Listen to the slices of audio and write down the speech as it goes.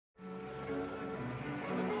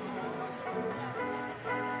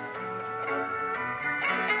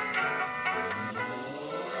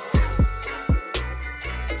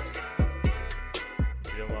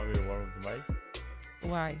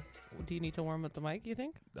Why? Do you need to warm up the mic, you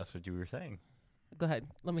think? That's what you were saying. Go ahead.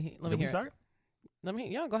 Let me Did hear we it. start?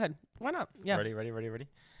 Yeah, go ahead. Why not? Yeah. Ready?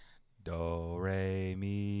 Do, re,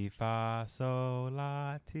 mi, fa, sol,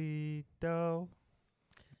 la, ti, do.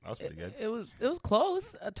 That was pretty good. It was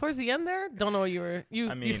close. Towards the end there, don't know what you were. You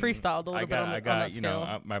freestyled a little bit on that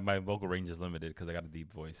scale. My vocal range is limited because I got a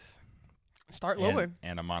deep voice. Start lower.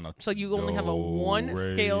 And I'm on a. So you only have a one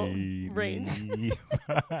scale range.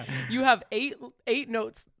 You have eight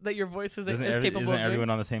notes that your voice is capable of doing. Isn't everyone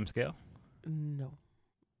on the same scale? No.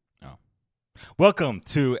 Oh. Welcome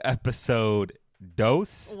to episode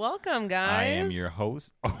Dose. Welcome, guys. I am your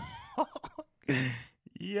host.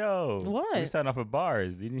 Yo. What? We starting off with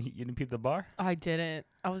bars. You didn't peep the bar? I didn't.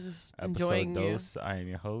 I was just episode enjoying Dose. I am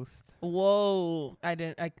your host. Whoa. I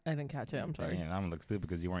didn't catch it. I'm sorry. Dang, I'm gonna look stupid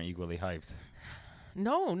because you weren't equally hyped.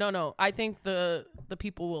 No. I think the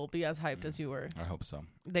people will be as hyped as you were. I hope so.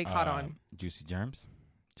 They caught on. Juicy Germs.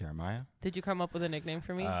 Jeremiah. Did you come up with a nickname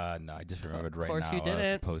for me? No, I just remembered right now. Of course you didn't.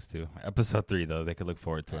 I was supposed to. Episode 3, though. They could look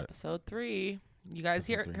forward to Episode 3. You guys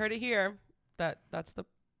heard it here. That's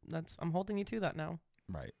I'm holding you to that now.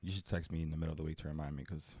 Right. You should text me in the middle of the week to remind me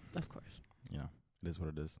because, of course, it is what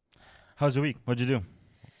it is. How's your week? What'd you do?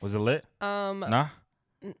 Was it lit? Nah?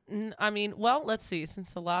 I mean, well, let's see.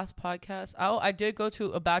 Since the last podcast, I did go to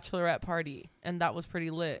a bachelorette party, and that was pretty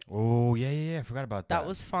lit. Oh, yeah. I forgot about that. That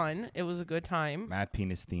was fun. It was a good time. Mad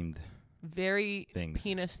penis-themed Very things.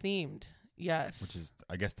 Penis-themed, yes. Which is,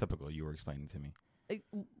 I guess, typical. You were explaining to me.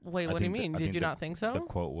 Wait, what do you mean? Did you not think so? The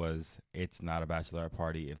quote was, it's not a bachelorette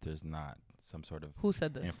party if there's not some sort of Who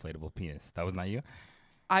said this? Inflatable penis. That was not you?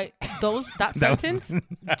 That sentence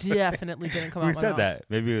definitely didn't come out. Who said that?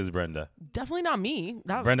 Maybe it was Brenda. Definitely not me.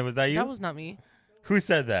 Brenda, was that you? That was not me. Who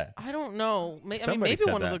said that? I don't know. Maybe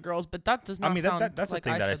one of the girls, but that does not sound that's like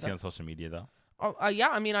the thing that I see that. on social media, though. Oh, yeah.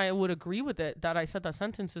 I mean, I would agree with it. That I said that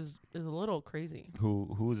sentence is a little crazy.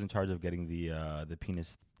 Who was in charge of getting the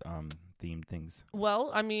penis themed things? Well,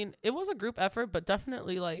 I mean, it was a group effort, but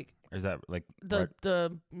definitely like. Is that like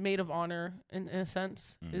the maid of honor in a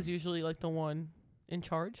sense is usually like the one in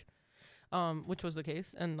charge, which was the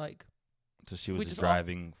case, and like. So she was the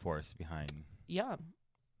driving force behind. Yeah.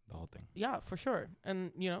 The whole thing. Yeah, for sure.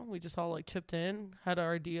 And, we just all like chipped in, had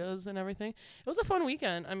our ideas and everything. It was a fun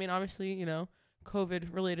weekend. I mean, obviously,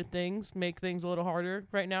 COVID related things make things a little harder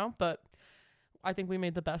right now, but I think we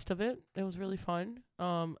made the best of it. It was really fun.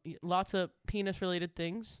 Lots of penis related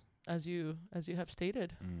things as you have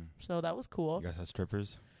stated. So that was cool. You guys had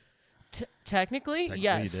strippers? Technically,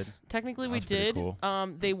 yes. You did? Technically we did. Cool.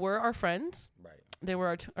 They were our friends. Right. They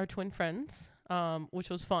were our twin friends. Which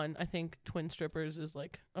was fun. I think twin strippers is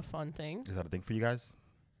like a fun thing. Is that a thing for you guys?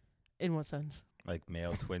 In what sense? Like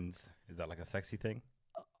male twins? Is that like a sexy thing?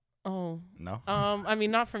 Oh. No? I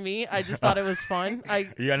mean, not for me. I just thought it was fun. I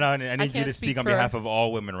need you to speak on behalf of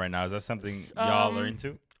all women right now. Is that something y'all are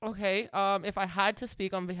into? Okay. If I had to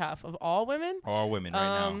speak on behalf of all women. All women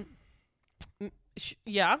right now.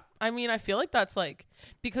 Yeah, I mean, I feel like that's like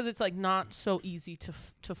because it's like not so easy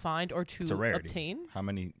to find or to obtain. How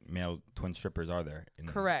many male twin strippers are there?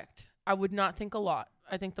 Correct. I would not think a lot.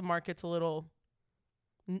 I think the market's a little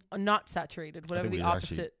not saturated. Whatever the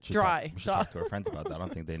opposite, dry. We should talk to our friends about that. I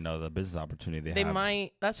don't think they know the business opportunity they have. They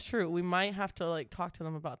might. That's true. We might have to like talk to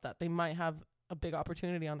them about that. They might have a big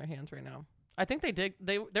opportunity on their hands right now. I think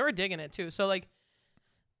they were digging it too. So like.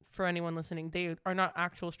 For anyone listening, they are not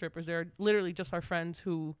actual strippers. They're literally just our friends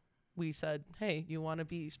who we said, hey, you want to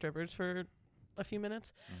be strippers for a few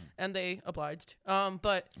minutes? And they obliged.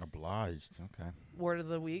 But obliged, okay. Word of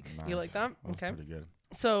the week. Nice. You like that? That's okay. Pretty good.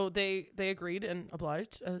 So they agreed and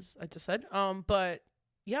obliged, as I just said. But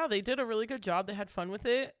yeah, they did a really good job. They had fun with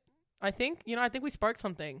it. I think we sparked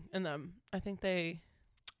something in them. I think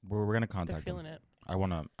we're gonna contact they're feeling them. it. I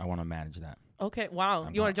wanna manage that. Okay. Wow.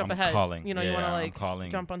 You want to jump ahead? Calling. You want to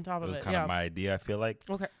like jump on top of it. It was kind of my idea. I feel like.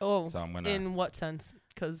 Okay. Oh. So I'm gonna. In what sense?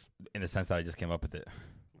 Because. In the sense that I just came up with it.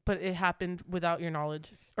 But it happened without your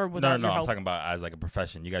knowledge or without your help. I'm talking about as like a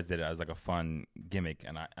profession. You guys did it as like a fun gimmick,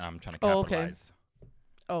 and I'm trying to capitalize.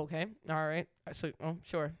 Oh, okay. All right. So,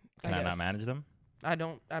 sure. Can I not manage them? I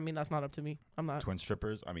don't. I mean, that's not up to me. I'm not. Twin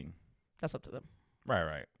strippers. I mean. That's up to them.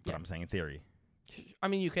 Right. But I'm saying in theory. I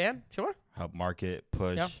mean, you can. Sure. Help market,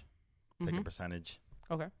 push, take a percentage.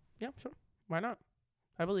 Okay. Yeah, sure. Why not?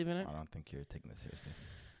 I believe in it. I don't think you're taking this seriously.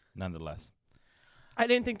 Nonetheless. I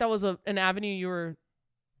didn't think that was an avenue you were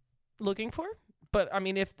looking for. But, I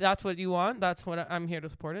mean, if that's what you want, that's what I'm here to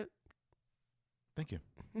support it. Thank you.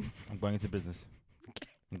 I'm going into business.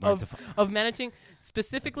 Of managing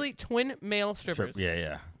specifically twin male strippers.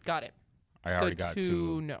 Yeah. Got it. I already got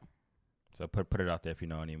two. No. So put it out there if you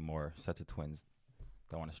know any more sets of twins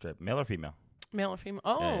that want to strip, male or female. Male or female?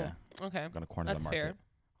 Oh, Yeah. okay. Gonna corner That's the market fair.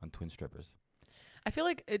 on twin strippers. I feel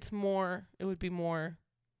like it would be more,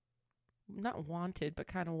 not wanted, but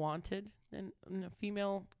kind of wanted than a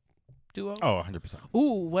female duo. Oh, 100%.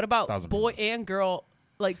 Ooh, what about 1000%. boy and girl,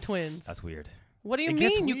 like twins? That's weird. What do you It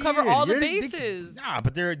gets mean? You cover weird. all the You're- bases. Nah,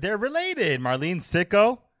 but they're related. Marlene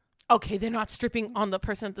Sicko. Okay, they're not stripping on the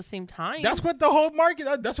person at the same time. That's what the whole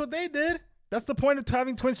market. That's what they did. That's the point of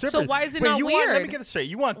having twin strippers. So why is it Wait, not you weird? let me get this straight.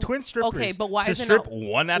 You want twin strippers? Okay, but why to is it strip not-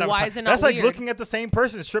 one at a why time? is it not That's like weird? looking at the same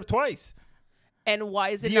person strip twice. And why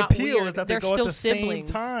is it The not appeal weird? is that They're they go still at the siblings.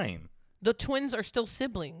 same time. The twins are still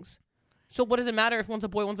siblings. So what does it matter if one's a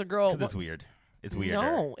boy, one's a girl? 'Cause it's weird. It's weirder.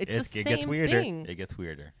 No, it's the it gets same weirder. thing. It gets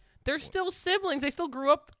weirder. They're still siblings. They still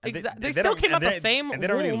grew up. And They still came out the same and they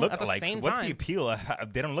don't really womb look at the alike. same What's time. the appeal?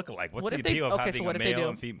 They don't look alike. What's What the if they- appeal of okay, so having what a if they male do?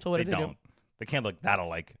 and female? So what if they do? don't. They can't look that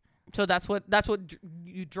alike. So that's what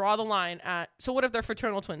you draw the line at. So what if they're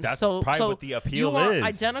fraternal twins? That's so, probably so what the you appeal want is.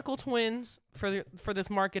 identical twins for this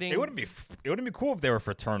marketing. It wouldn't be cool if they were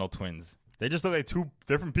fraternal twins. They just look like two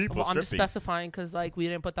different people Well, I'm just stripping. specifying because like we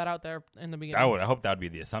didn't put that out there in the beginning. I hope that would be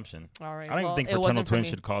the assumption. All right. I don't even well, think it fraternal wasn't for twins me.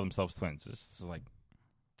 should call themselves twins. It's just like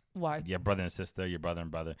Why? your brother and sister, your brother and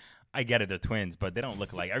brother. I get it, they're twins, but they don't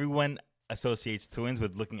look alike. Everyone associates twins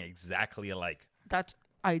with looking exactly alike. That's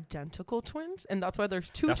identical twins, and that's why there's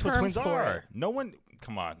two That's terms what twins for are. it. No one,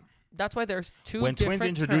 come on. That's why there's two. When twins different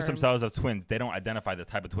introduce terms. themselves as twins, they don't identify the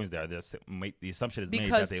type of twins they are. The assumption is made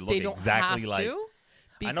because that they look don't exactly have like. to,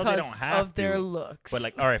 I know they don't because have of their to, looks. But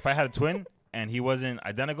like, all right, if I had a twin and he wasn't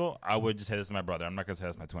identical, I would just say this is my brother. I'm not gonna say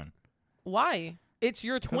that's my twin. why? It's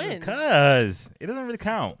your twin. Because it doesn't really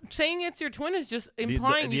count. Saying it's your twin is just The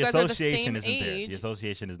implying you guys are the association same isn't there. age. The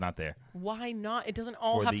association is not there. Why not? It doesn't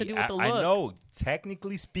all For have to do with the look. I know,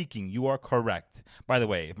 technically speaking, you are correct. By the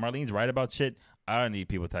way, if Marlene's right about shit, I don't need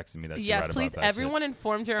people texting me that she's Yes, right please. about that Everyone shit.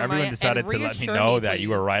 inform Jeremiah. Everyone decided and to let me reassure know me, that you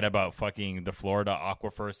were please. right about fucking the Florida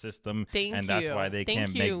aquifer system, Thank and you. that's why they Thank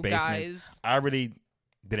can't you, make basements. guys. I really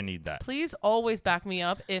didn't need that. Please always back me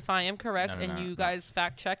up if I am correct No, and you no. guys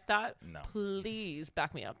fact check that. No. Please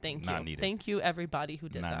back me up. Thank Not you. needed. Thank you, everybody who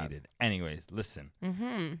did Not that. needed. Anyways, listen.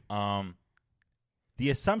 Mm-hmm. The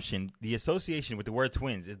assumption, the association with the word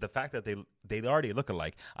twins is the fact that they already look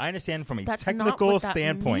alike. I understand from a That's not technical what that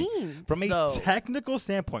standpoint. means, From a though. technical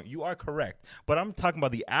standpoint, you are correct. But I'm talking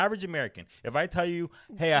about the average American. If I tell you,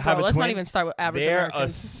 hey, I have Bro, a let's twin, not even start with average they're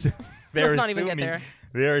Americans. they're Let's not even get assuming- there.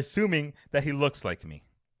 They're assuming that he looks like me.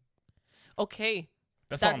 Okay.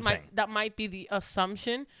 That's all I'm might saying. that might be the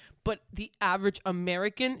assumption, but the average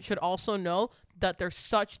American should also know that there's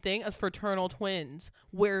such thing as fraternal twins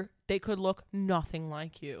where they could look nothing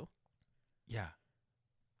like you. Yeah.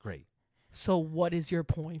 Great. So what is your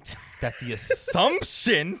point? That the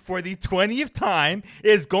assumption for the 20th time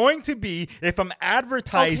is going to be, if I'm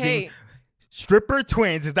advertising Okay. stripper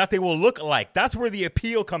twins, is that they will look alike. That's where the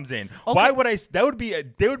appeal comes in. Okay. Why would they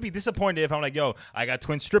would be disappointed if I'm like, yo, I got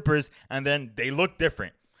twin strippers and then they look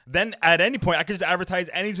different. Then at any point I could just advertise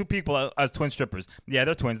any two people as twin strippers. Yeah,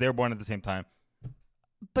 they're twins. They were born at the same time.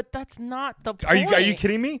 But that's not the point. Are you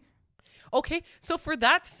kidding me? Okay, so for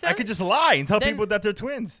that sense, I could just lie and tell then- people that they're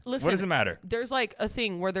twins. listen, What does it matter? There's like a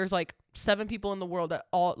thing where there's like 7 people in the world that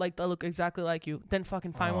all like that look exactly like you. Then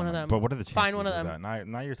fucking find one of them. But what are the chances Find one of of them. that?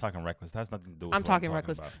 Now you're talking reckless. That has nothing to do with I'm what talking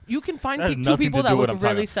reckless. about. You can find That has two nothing people to that do with look what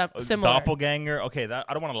I'm really talking- similar. Doppelganger. Okay,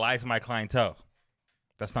 I don't want to lie to my clientele.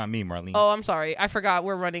 That's not me, Marlene. Oh, I'm sorry. I forgot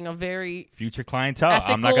we're running a very Future clientele.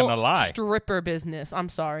 ethical I'm not gonna lie. stripper business. I'm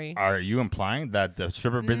sorry. Are you implying that the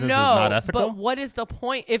stripper business no, is not ethical? But what is the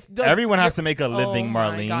point? If the, Everyone has to make a living, oh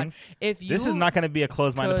my Marlene. God. If you This is not going to be a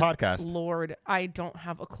closed-minded Good podcast. Lord, I don't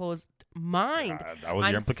have a closed mind. That was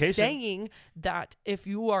I'm your implication. saying that if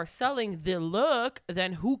you are selling the look,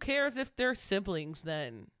 then who cares if they're siblings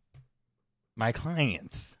then? My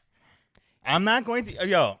clients. I'm not going to.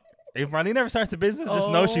 Yo, if Marlene ever starts a business, just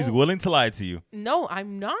know she's Oh. willing to lie to you. No,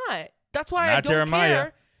 I'm not. That's why I Not don't Jeremiah.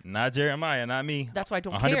 care. Not Jeremiah. Not me. That's why I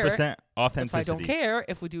don't 100% care. That's why I authenticity. don't care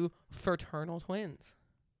if we do fraternal twins.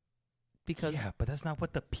 Because Yeah, but that's not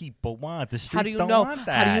what the people want. The how do streets you don't know? want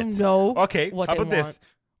that. How do you know? Okay, what how they about this? want?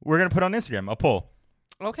 We're going to put on Instagram a poll.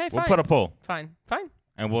 Okay, We'll fine. put a poll, Fine. Fine.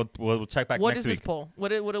 and we'll check back What next is week. this poll?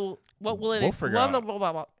 What will it? We'll figure out.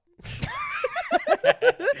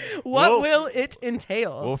 What will it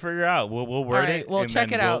entail? We'll figure out. We'll word All right, it. well, and check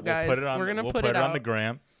then it out, we'll guys. put it on, We're gonna we'll put it on the out.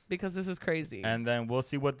 gram, Because this is crazy. and then we'll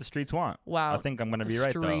see what the streets want. Wow. I think I'm gonna The be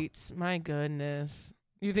right though. streets. My goodness.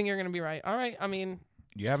 You think you're gonna be right? All right. I mean,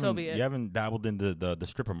 You So haven't be it. you haven't dabbled in the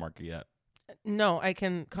stripper market yet. no, I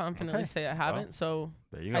can confidently Okay. say I haven't. So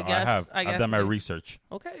There you go. I guess- have. I I've guess done my we- research.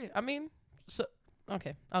 okay. I mean, so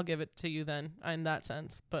Okay, I'll give it to you then in that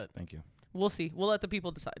sense. But Thank you. we'll see. We'll let the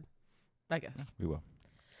people decide, I guess. Yeah, we will.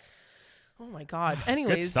 Oh, my God.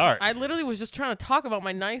 Anyways, start. I literally was just trying to talk about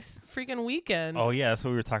my nice freaking weekend. Oh, yeah, that's what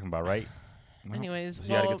we were talking about, right? No? Anyways, So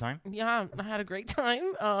you had a good time? Yeah, I had a great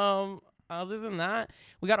time. Other than that,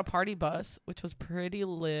 we got a party bus, which was pretty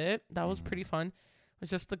lit. That was pretty fun. It was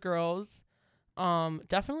just the girls.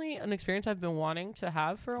 Definitely an experience I've been wanting to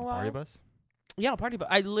have for a while. Party bus? Yeah, a party bus.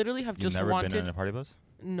 I literally have You've just never wanted. been in a party bus?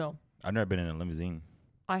 No, I've never been in a limousine,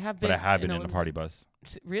 I have been. but I have been in a limousine. party bus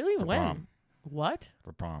Really? for When? prom. What?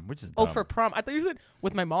 For prom, which is Oh, dumb. for prom. I thought you said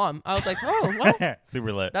with my mom. I was like, oh, well,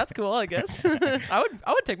 Super lit. that's cool. I guess I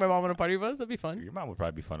would take my mom on a party bus. That'd be fun. Your mom would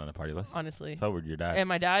probably be fun on a party bus. Honestly. So would your dad. And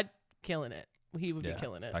my dad, killing it. He would Yeah, be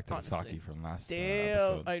killing it. Back to the honestly. sake from last Damn,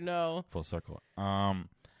 episode. I know. Full circle.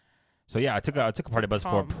 So yeah, I took a party bus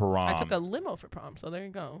for prom. I took a limo for prom, so there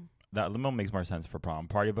you go. That limo makes more sense for prom.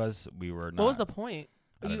 Party bus, we were not. What was the point?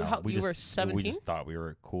 I don't know. You were 17? We just thought we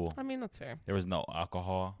were cool. I mean, that's fair. There was no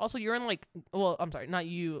alcohol. Also, you're in like, well, I'm sorry, not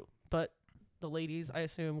you, but the ladies, I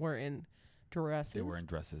assume, were in dresses. They were in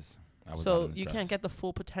dresses. I was So not in a you dress. can't get the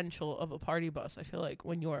full potential of a party bus. I feel like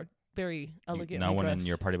when you are very elegantly No one dressed. in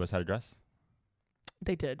your party bus had a dress?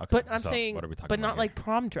 They did, Okay, but I'm so saying, what are we talking but about not here? like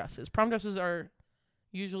prom dresses. Prom dresses are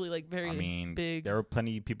usually like very I mean, big. there were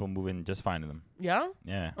plenty of people moving just fine in them. Yeah.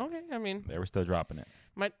 Yeah. Okay. I mean, They were still dropping it.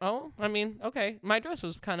 okay. My dress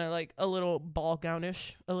was kind of like a little ball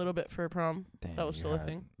gownish, a little bit for prom. Damn, That was you still a had-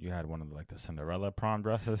 thing. You had one of the Cinderella prom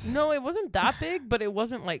dresses? No, it wasn't that big, but it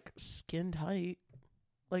wasn't like skin tight.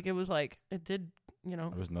 Like it was like it did, There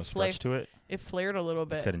was no flare- stretch to it. it flared a little You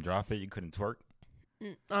bit. couldn't drop it. You couldn't twerk.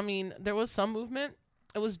 I mean, there was some movement.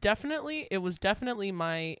 It was definitely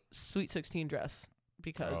my Sweet 16 dress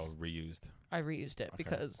because Reused. I reused it Okay.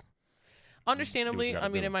 because do what understandably, you gotta I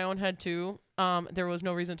mean, do. in my own head too, there was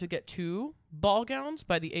no reason to get 2 ball gowns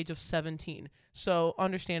by the age of 17. So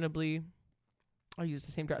understandably, I used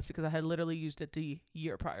the same dress because I had literally used it the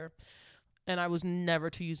year prior. And I was never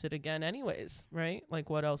to use it again anyways, right? Like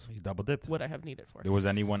what else You double dipped. would I have needed for? There was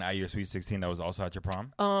anyone at your Sweet 16 that was also at your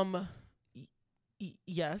prom?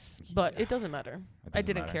 Yes, but Yeah. it doesn't matter. It I doesn't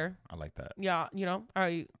didn't matter. care. I like that. Yeah,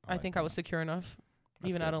 I like think I that. was secure enough, That's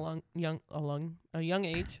even at good. a young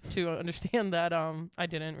age, to understand that I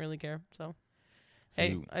didn't really care. So, So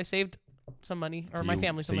hey, you- I saved some money, or so my you-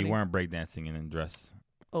 family So some money. you weren't breakdancing and in dress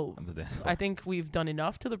Oh, on the dance floor. I think we've done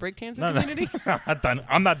enough to the breakdancing No, community. I'm not done.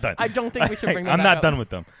 I'm not done. I don't think we should bring them I'm back not up. done with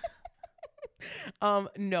them.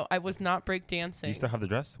 No, I was not Do you breakdancing. still have the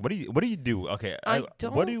dress? What do you do? Okay, I what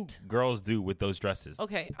do don't. girls do with those dresses?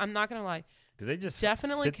 Okay, I'm not gonna lie. Do they just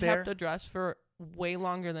Definitely sit there? kept the dress for way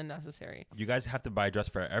longer than necessary. You guys have to buy a dress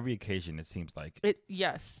for every occasion. It seems like.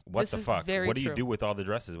 Yes. What this the is fuck? Very What do you true. do with all the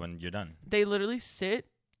dresses when you're done? They literally sit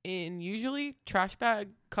in usually trash bag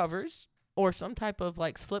covers or some type of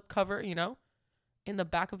like slip cover, in the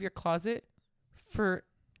back of your closet for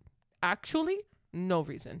actually no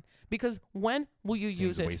reason. Because when will you Seems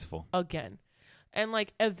use it wasteful. again? And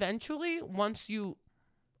like eventually, once you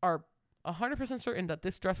are 100% certain that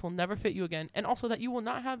this dress will never fit you again, and also that you will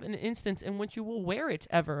not have an instance in which you will wear it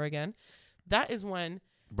ever again, that is when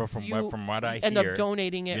But from you what I end hear, up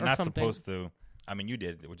donating it you're or not something. supposed to. I mean, you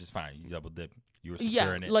did, which is fine. You double dip. You were Yeah,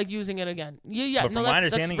 securing it. like using it again. Yeah. but No, from that's, my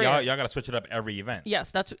that's understanding, rare. y'all got to switch it up every event.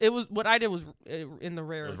 Yes, it was what I did was in the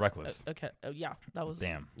rare. It was reckless. Okay, yeah, that was.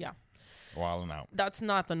 Damn. Yeah, Wilding out. that's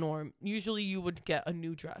not the norm. Usually, you would get a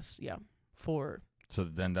new dress. Yeah, for So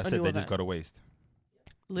then that's A it. new They event. just go to waste.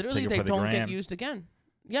 literally Take it they for the don't gram. get used again.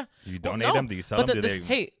 Yeah, You Well, donate no, them? Do you sell but them?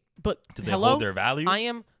 Do but they hello, hold their value? I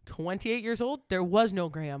am 28 years old. There was no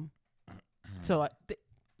gram, so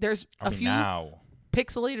there's I a mean, few now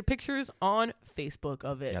pixelated pictures on Facebook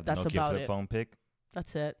of you it. have the That's Nokia about flip it. phone pic.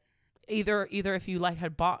 That's it. Either if you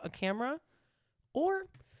had bought a camera, or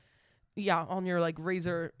on your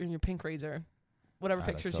Razor, in your pink Razor, whatever I had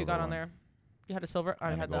a pictures you silver got on one. there. You had a silver.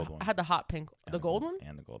 I And a had gold one. I had the hot pink, the gold one.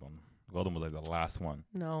 And the gold one. The gold one was like the last one.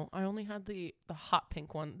 No, I only had the hot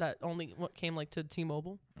pink one that only came to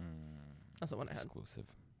T-Mobile. That's the one I had. Exclusive.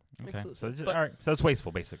 Okay. Exclusive. So it's But- all right. So it's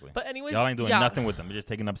wasteful, basically. But anyways, Y'all ain't doing yeah. nothing with them. You're just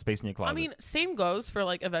taking up space in your closet. I mean, same goes for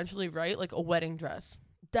eventually, right? Like a wedding dress.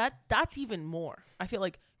 That's even more. I feel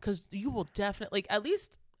like because you will definitely at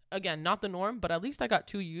least again not the norm, but at least I got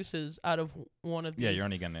 2 uses out of one of these. yeah, you're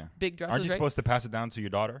only getting there. big dresses. Aren't you right? supposed to pass it down to your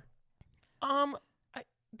daughter?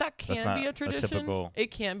 That can not be a a tradition. typical- It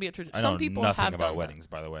can be a tradition. I know Some people nothing have about done weddings,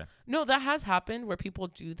 by the way. that. No, that has happened where people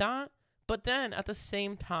do that, but then at the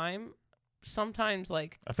same time, sometimes I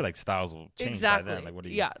feel like styles will change exactly. by then. Like, what do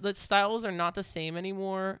you? Yeah, the styles are not the same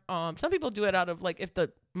anymore. Some people do it out of if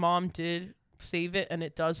the mom did save it and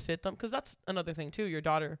it does fit them, because that's another thing too. Your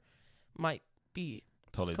daughter might be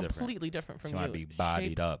Totally completely different from She you. might be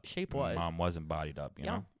bodied up. shape wise. Mom wasn't bodied up, you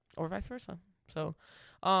know? Or vice versa. So,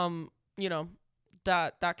 you know,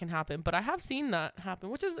 that can happen. But I have seen that happen,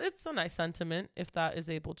 which is, it's a nice sentiment if that is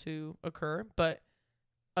able to occur. But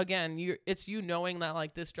again, it's you knowing that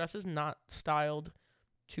like this dress is not styled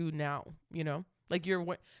to now, you know? Like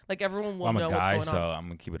like everyone will know what's going on. I'm a guy, so I'm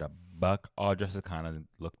gonna keep it a buck. All dresses kind of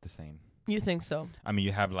look the same. You think so? I mean,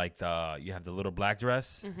 you have like the little black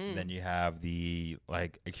dress, Mm-hmm. then you have the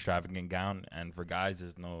like extravagant gown, and for guys,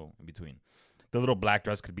 there's no in between. The little black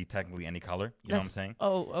dress could be technically any color. You know what I'm saying?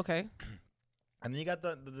 Oh, okay. And then you got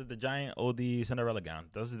the giant oldie Cinderella gown.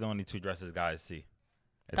 Those are the only two dresses guys see.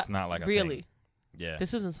 It's not like a really. thing. Yeah.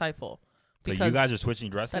 This is insightful. So you guys are switching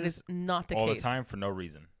dresses that is not the all case. the time for no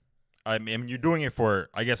reason. I mean, you're doing it for,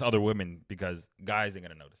 I guess, other women because guys ain't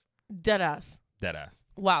gonna notice. Dead ass. Dead ass.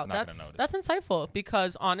 Wow, Not gonna notice. that's insightful,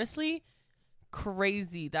 because honestly,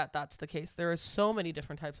 crazy that's the case. There are so many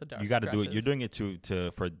different types of dresses. You got to do it. You're doing it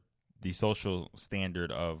to for the social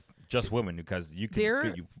standard of just women, because you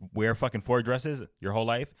wear fucking 4 dresses your whole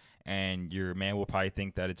life, and your man will probably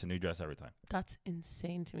think that it's a new dress every time. That's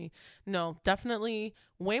insane to me. No, definitely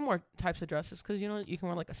way more types of dresses, because you know you can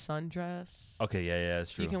wear like a sundress. Okay, yeah,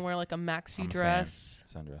 that's true. You can wear like a maxi I'm a dress.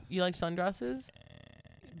 Sundress. You like sundresses?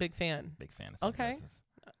 Big fan. Big fan of sundresses. Okay.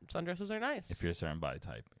 Sundresses are nice. If you're a certain body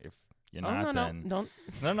type, if you're Oh, not, no, then don't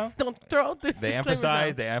no. don't throw this. They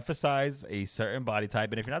emphasize a certain body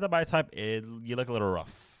type, and if you're not the body type, you look a little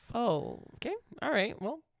rough. Oh, okay. All right.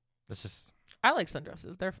 Well, That's just I like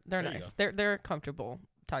sundresses. They're There you nice. They're a comfortable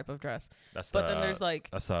type of dress. that's But then there's like,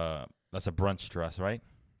 that's a brunch dress, right?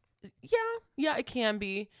 yeah, it can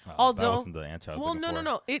be. Well, Although- that wasn't the answer I was Well, looking for.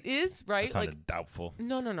 no. It is, right? That sounded Like, doubtful.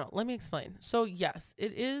 no. Let me explain. So, yes,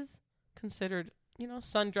 it is considered, you know,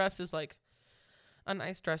 sundress is like a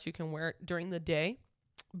nice dress you can wear during the day.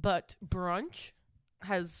 But brunch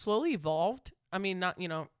has slowly evolved. I mean, not, you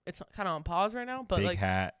know, it's kind of on pause right now, but Big like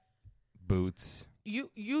hat, boots.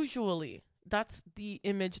 usually that's the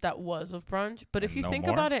image that was of brunch. But if And you no think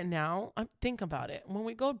more? about it now, think about it. When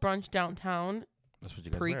we go brunch downtown That's what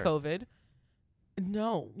you guys wear. pre-COVID,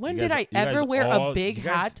 no. When You did guys- I you guys ever wear all- a big you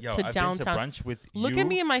guys- hat yo, to I've downtown? Been to brunch with Look you. at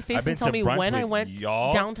me in my I've face been and tell to me brunch when I with went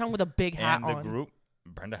y'all downtown with a big hat and the on. group.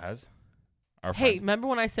 Brenda has. Our Hey, friend. remember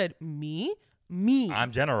when I said me?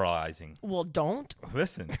 I'm generalizing. Well, don't.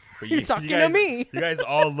 Listen, but You're talking to me. You guys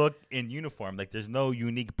all look in uniform. Like there's no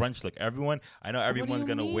unique brunch look. I know everyone's you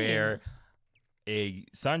gonna mean? wear a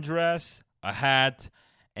sundress, a hat,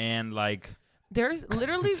 and like There's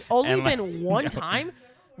literally only And, like, been one yo. time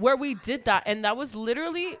where we did that, and that was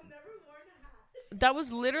literally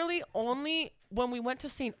only when we went to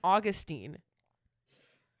St. Augustine.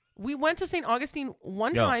 We went to St. Augustine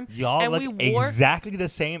one time, y'all and look we wore exactly the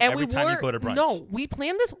same and every we time wore, you go to brunch. No, we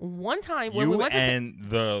planned this one time when you we went to and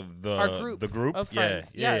the our group, the group of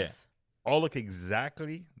friends. yeah, Yes. all look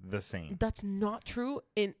exactly the same. That's not true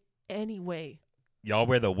in any way. Y'all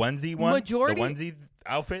wear the onesie one, Majority- the onesie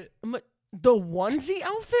outfit. The onesie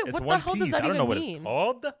outfit? It's What one the hell piece. does that I don't know even what mean? it's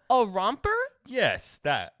called. A romper? Yes,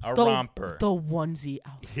 that a The romper. The onesie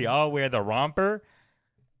outfit. Y'all wear the romper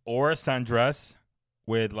or a sundress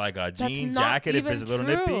with like a jean not jacket if even it's a little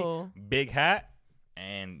true. nippy, big hat,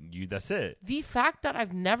 and that's it. The fact that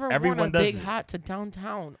I've never Everyone worn a does big it. hat to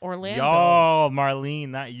downtown Orlando, Y'all, Marlene,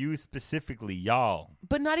 not you specifically, y'all.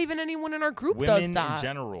 but not even anyone in our group does Women that. in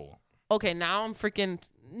general. Okay, now I'm freaking.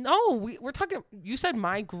 No, we're talking. You said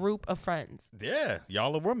my group of friends. Yeah,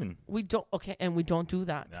 y'all are women. We don't. Okay, and we don't do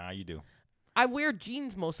that. Nah, you do. I wear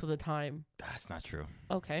jeans most of the time. That's not true.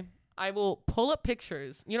 Okay, I will pull up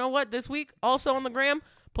pictures. You know what? This week, also on the gram,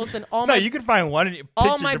 posting all No, my. you can find one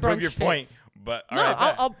all picture my to prove brunch your point. fits. But all No, right,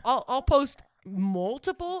 that- I'll post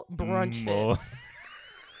multiple brunch Mo- fits.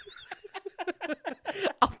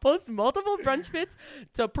 I'll post multiple brunch fits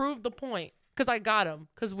to prove the point, because I got them,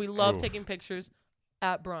 because we love Oof. taking pictures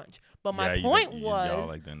at brunch. But Yeah, my you point do- y'all was,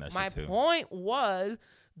 like doing that my shit too. point was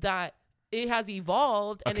that it has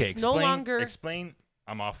evolved and Okay, it's no longer. Explain.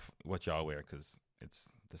 I'm off what y'all wear because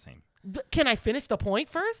it's the same. Can I finish the point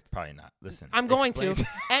first? Probably not. Listen, I'm going explain to.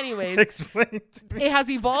 Anyways, explain to me. it has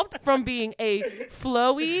evolved from being a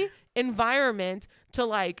flowy environment to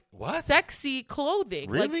like What? sexy clothing.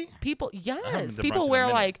 Really? Like people, haven't yes, been to brunch people in a wear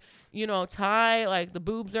minute. like, you know, tie, like the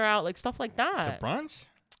boobs are out, like stuff like To that. brunch?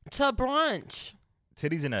 To brunch.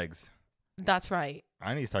 Titties and eggs. That's right.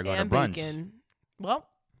 I need to start going And to brunch. bacon. Well,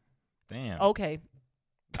 Damn. okay.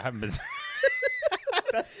 I haven't been.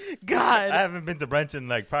 God. I haven't been to brunch in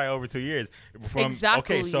like probably over 2 years.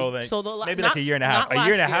 Exactly. Okay, so like maybe not, like a year and a half. not A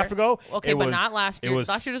year and a last half year. ago. Okay, but not last year.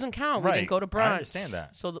 Last year doesn't count. We Right. didn't go to brunch. I understand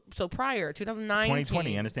that. So prior 2019.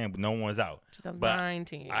 2020. I understand, but no one was out.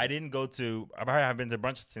 2019. But I didn't go to. I probably haven't been to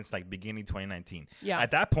brunch since like beginning 2019. Yeah.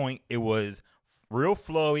 At that point, it was real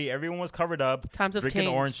flowy. Everyone was covered up. Times have drinking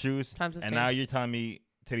changed. orange juice. Times have and changed. now you're telling me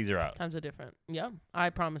titties are out. Times are different. Yeah, I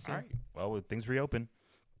promise you. All right. Well, when things reopen.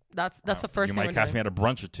 That's the first You thing might we're catch doing. me at a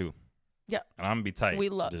brunch or two. Yeah. And I'm gonna be tight. We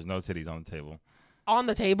love- There's no titties on the table. On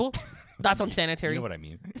the table. That's unsanitary. You know what I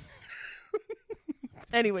mean?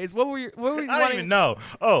 Anyways, what were you I don't wanting? even know.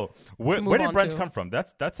 Oh, where move did on brunch to. come from?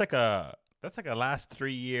 That's like a last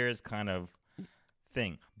 3 years kind of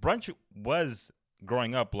thing. Brunch was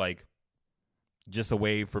growing up like just a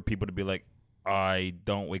way for people to be like, I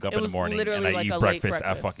don't wake up It in the was morning and literally I like eat a late breakfast at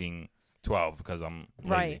breakfast. fucking 12 because I'm lazy.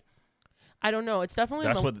 Right. I don't know. It's definitely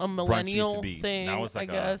That's a what a brunch used millennial to be. thing. Now it's like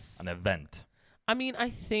I guess. an event. I mean, I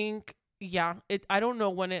think, yeah. I don't know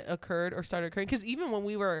when it occurred or started occurring. Because even when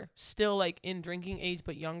we were still, like, in drinking age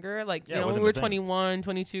but younger, like, Yeah, you it know, when wasn't we were a thing. 21,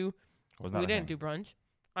 22, Was not we a didn't thing. do brunch.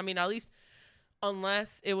 I mean, at least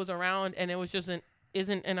unless it was around and it was just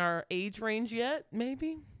isn't in our age range yet,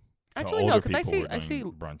 maybe. So Actually, no, older because people were I see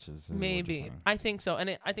doing brunches. is what you're maybe. saying. I think so.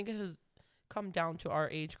 And I think it has come down to our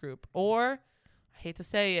age group. Or, I hate to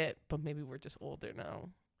say it, but maybe we're just older now.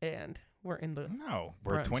 And we're in the... No,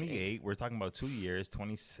 we're brunch 28. age. We're talking about 2 years,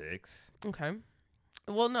 26. Okay.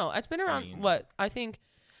 Well, no, it's been around mean- what I think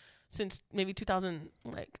since maybe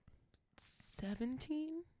 2017,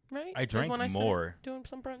 right? I Was drank when I started more. doing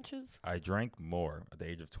some brunches. I drank more at the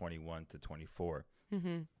age of 21 to 24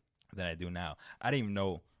 Mm-hmm. than I do now. I didn't even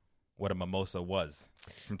know what a mimosa was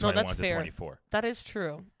from No, 21 that's to fair. 24. That is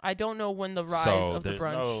true. I don't know when the rise So of the there's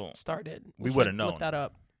brunch no- started. we should would've look known. that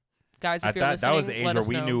up, guys. If At you're that, listening, that was the age let where us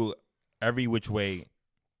we know. knew every which way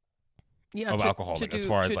yeah, of to, alcohol, to like, as do-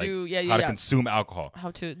 far as to like do, yeah, how to yeah. consume alcohol.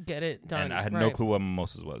 How to get it done. And I had right. no clue what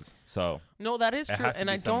mimosas was. So No, that is It true, has to and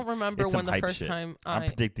be I don't remember it's when some the hype first shit. time I'm I.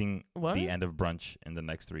 predicting What? the end of brunch in the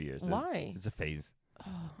next 3 years. Why? It's a phase.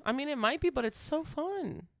 I mean, it might be, but it's so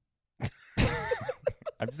fun.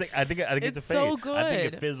 I'm just like, I think it's a It's phase. so I think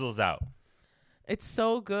it good. fizzles out. It's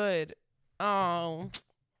so good. Oh,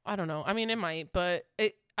 I don't know. I mean, it might, but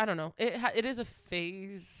I don't know. It is a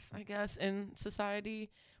phase, I guess, in society.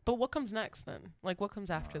 But what comes next then? Like, what comes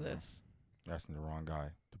after I don't know. this? You're asking the wrong guy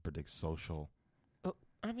to predict social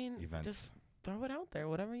I mean, events. just throw it out there.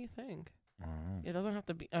 Whatever you think. I don't know. It doesn't have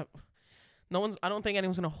to be. No one's. I don't think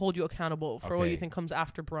anyone's gonna hold you accountable for what you Okay. think comes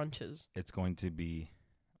after brunches. It's going to be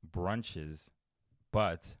brunches,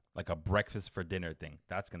 but like a breakfast for dinner thing.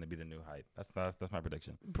 That's going to be the new hype. That's my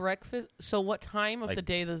prediction. Breakfast. So, what time of Like- the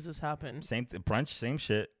day does this happen? Brunch, same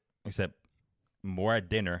shit, except more at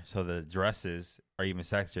dinner. So the dresses are even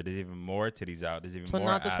sexier. There's even more titties out. There's even So more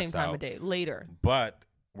not the ass same time out. of day. Later. But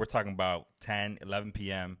we're talking about 10, 11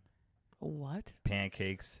 p.m. What?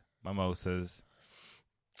 pancakes, mimosas,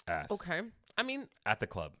 ass. Okay. I mean, At the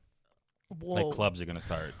club. whoa. Like clubs are gonna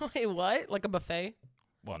start. Wait, what? Like a buffet?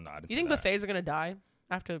 Well, not. You think buffets are gonna die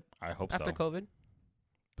after I hope after so. COVID?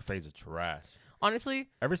 Buffets are trash. Honestly,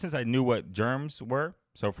 Ever since I knew what germs were,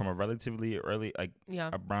 so from a relatively early, like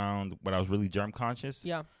yeah, around when I was really germ conscious,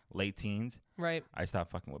 yeah, late teens, right. I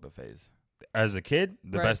stopped fucking with buffets. As a kid,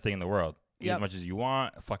 the Right. best thing in the world. Eat Yep. as much as you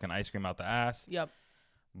want, fucking ice cream out the ass. Yep.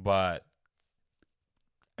 But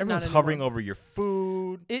everyone's anymore. hovering over your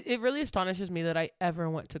food. It really astonishes me that I ever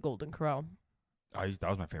went to Golden Corral. That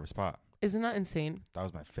was my favorite spot. Isn't that insane? That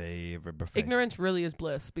was my favorite buffet. Ignorance really is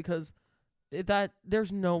bliss because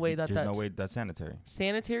there's no way that There's that's no way that's sanitary.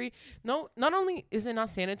 sanitary. No, not only is it not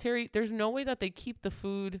sanitary, there's no way that they keep the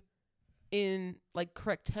food in like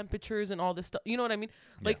correct temperatures and all this stuff. You know what I mean?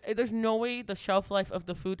 Like there's no way the shelf life of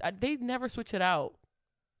the food, they never switch it out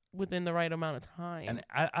within the right amount of time. And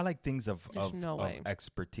I like things of There's no way.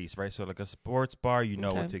 expertise, right? So like a sports bar, you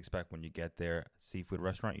know Okay. what to expect when you get there. Seafood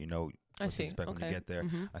restaurant, you know I what see. to expect when Okay. you get there.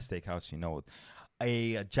 Mhm. A steakhouse, you know.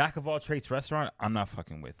 A jack of all trades restaurant, I'm not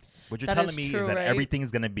fucking with. What you're That telling is me true, is that right?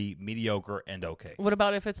 everything's gonna be mediocre and okay. What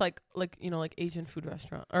about if it's like like Asian food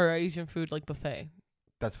restaurant or Asian food like buffet?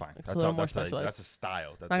 That's fine. It's a That's little all. more That's, like, specialized. that's a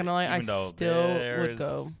style. That's Not gonna lie, I even though still would there's-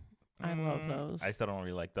 go. I love those. I still don't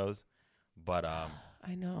really like those, but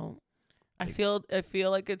I know. I Like-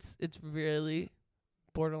 feel like it's really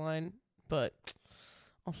borderline, but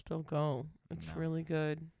I'll still go. It's No. really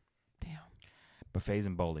good. Damn. buffets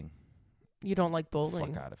and bowling. You don't like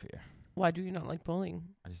bowling. Fuck out of here. Why do you not like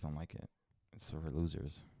bowling? I just don't like it. It's for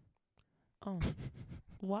losers. Oh.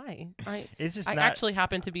 Why? It's just I not actually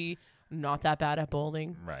happen to be not that bad at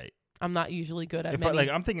bowling. right. I'm not usually good at If many.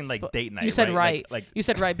 I'm thinking like date night. You said right. Like You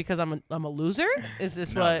said right because I'm a loser. Is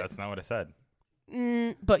this no, what? that's not what I said.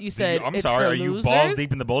 But you said I'm it's sorry. for Are you losers? balls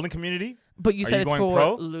deep in the bowling community? But you Are said you it's going for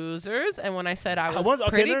pro? losers, and when I said I I was okay,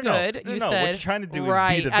 pretty no. good, you no. said What you're trying to do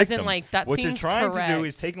right, is be the as victim. in like that what seems you're trying correct. to do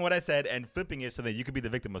is taking what I said and flipping it so that you could be the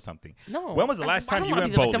victim of something. No. When was the last I time don't you wanna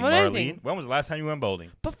went be the bowling, victim of anything. Marlene? When was the last time you went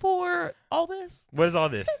bowling? Before all this? What is all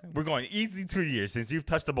this? We're going easy 2 years since you've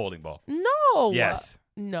touched a bowling ball. No. Yes.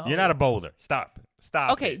 No. You're not a bowler. Stop.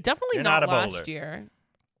 Okay, it. definitely You're not not a last bowler. year.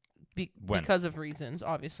 When? Because of reasons,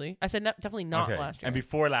 obviously. I said definitely not Okay. last year. And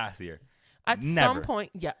before last year. At never. some point,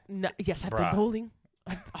 yes, I've Bruh. been bowling.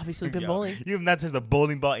 I've obviously been Yo, bowling. You have not touched a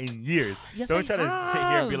bowling ball in years. Yes, Don't I try to sit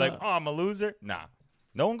here and be like, have. oh, I'm a loser. Nah.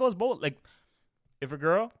 No one goes bowling. Like, if a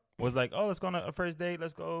girl was like, oh, let's go on a first date.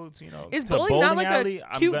 Let's go to, Is to a bowling not like alley.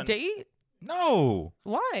 a cute date? No.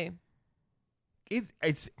 Why?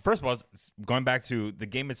 It's first of all, it's going back to the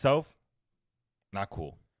game itself, not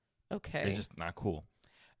cool. Okay. It's just not cool.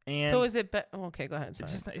 And So is it? Okay, go ahead.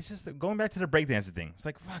 Sorry. it's just going back to the breakdancing thing. It's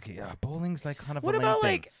like fuck it, yeah, bowling's like kind of What a lame about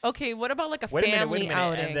thing. like okay? What about like a Wait a family minute, and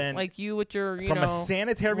outing? then Like you with your from a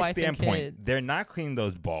sanitary wife and standpoint, kids. they're not cleaning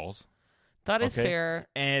those balls, That is okay? fair.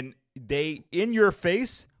 and they in your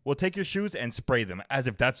face will take your shoes and spray them as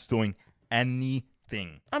if that's doing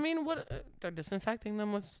anything. I mean, what they're disinfecting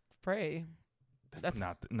them with spray. That's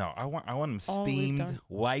not no. I want them all we've steamed, done.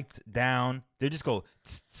 wiped down. They just go.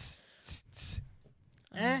 Tss, tss, tss, tss.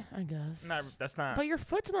 I guess. That's not. But your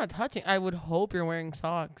foot's not touching. I would hope you're wearing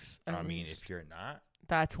socks. I mean, if you're not,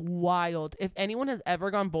 That's wild. If anyone has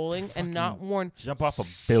ever gone bowling and not Fucking worn jump off a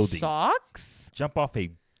building. socks, Jump off a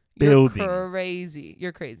you're building. crazy.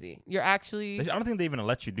 You're crazy. You're actually. I don't think they even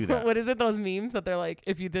let you do that. What is it? Those memes that they're like,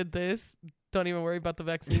 if you did this, don't even worry about the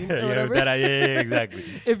vaccine. Or yeah, whatever. yeah, exactly.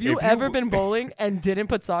 If you ever been bowling and didn't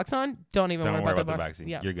put socks on, don't even don't worry about the the vaccine.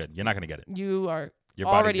 Yeah, You're good. You're not gonna get it. you are Your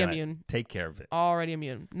body's already gonna immune. Take care of it. Already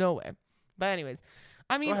immune. No way. But anyways,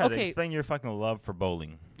 I mean, Go ahead. okay. Explain your fucking love for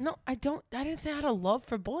bowling. No, I don't. I didn't say I had a love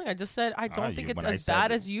for bowling. I just said I don't think it's when I as said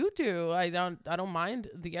bad it. as you do. I don't mind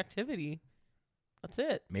the activity. That's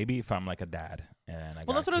it. Maybe if I'm like a dad and I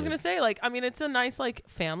Well, that's what I was gonna say. Like, I mean, it's a nice like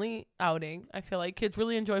family outing. I feel like kids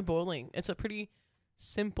really enjoy bowling. It's a pretty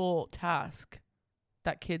simple task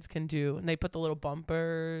that kids can do, and they put the little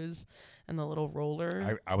bumpers and the little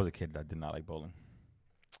roller. I was a kid that did not like bowling.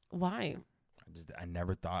 Why? I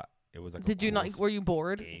never thought it was like. Did you not? Were you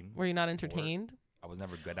bored? game, Were you not sport. entertained? I was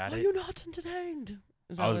never good at Are it. you not entertained?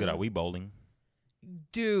 Is that I was what good it at is? Wii bowling.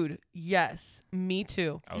 Dude, yes, me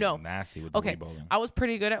too. I was No, nasty with the okay. Wii bowling I was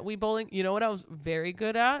pretty good at Wii bowling. You know what I was very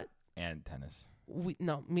good at? and tennis.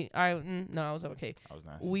 No, I was okay. I was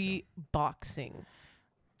nasty. Wii boxing.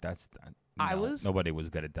 That's. I no, was- Nobody was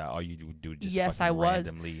good at that. All you would do just Yes, fucking I was.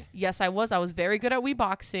 randomly. Yes, I was. I was very good at Wii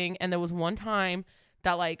boxing, and there was one time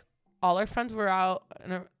that like all our friends were out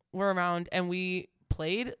and were around, and we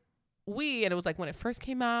played Wii, and it was like when it first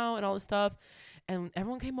came out and all this stuff, and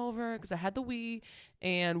everyone came over because I had the Wii,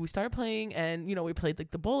 and we started playing, and we played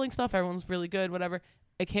like the bowling stuff. Everyone was really good, whatever.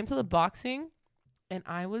 It came to the boxing, and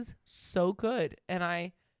I was so good, and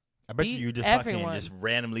I bet beat you just everyone. fucking just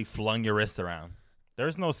randomly flung your wrist around.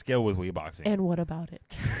 There's no skill with Wii boxing. And what about it?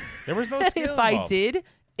 There was no skill If I involved. did,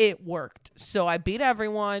 it worked. So I beat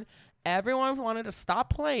everyone. Everyone wanted to stop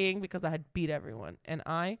playing because I had beat everyone, and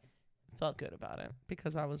I felt good about it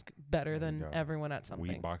because I was better There you than go. everyone at something.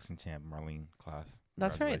 Wii boxing champ Marlene class.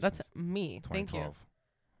 That's right. That's Congratulations. me. Thank you.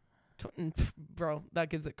 2012. Bro, that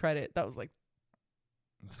gives it credit. That was like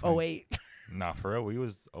That's fine. 08. Nah, for real. We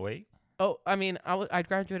was 08. Oh, I mean, I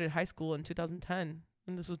graduated high school in 2010,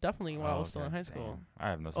 and this was definitely while I was still in high school. Damn. I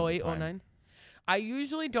have no sense 08, of time. 09. I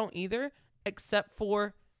usually don't either, except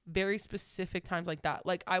for very specific times like that.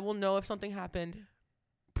 Like, I will know if something happened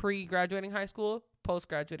pre-graduating high school,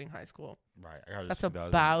 post-graduating high school. Right. I got That's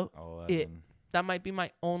 2011. about it. That might be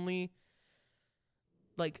my only,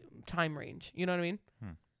 like, time range. You know what I mean?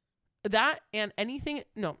 That and anything,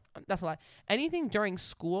 no, that's a lie. Anything during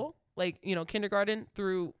school, like, kindergarten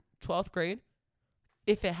through 12th grade,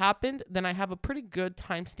 if it happened, then I have a pretty good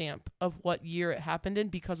timestamp of what year it happened in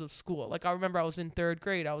because of school. Like, I remember I was in 3rd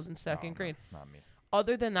grade. I was in 2nd grade. No, not me.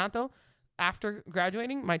 Other than that, though, after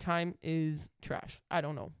graduating, my time is trash. I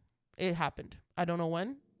don't know. It happened. I don't know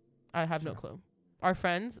when. I have no clue. Our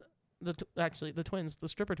friends, actually the twins, the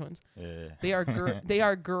stripper twins, Yeah. they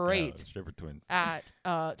are great Yeah, stripper twins. at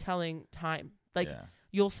telling time. Like, yeah.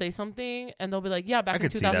 you'll say something and they'll be like, yeah, back in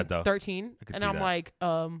could see that, though. 2013. I could And see I'm that. like,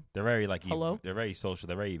 They're very like Hello? they're very social.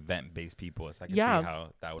 They're very event based people. So I can Yeah. see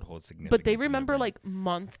how that would hold significance. but they in their remember brains. like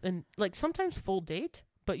month and like sometimes full date,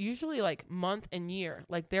 but usually like month and year.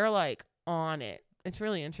 Like, they're like on it. It's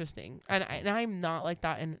really interesting. And I'm not like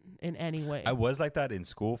that in any way. I was like that in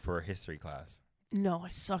school for a history class. No, I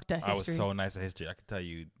sucked at history. I was so nice at history. I could tell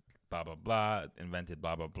you blah, blah, blah, invented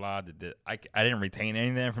blah, blah, blah. I didn't retain any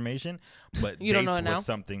of the information, but You don't know dates it now? was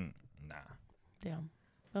something. Nah. Damn.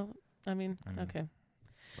 Well, I mean, okay.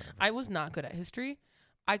 Whatever. I was not good at history.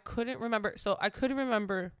 I couldn't remember. So I couldn't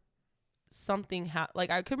remember something. Like,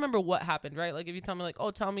 I could remember what happened, right? Like, if you tell me, like,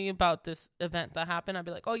 oh, tell me about this event that happened, I'd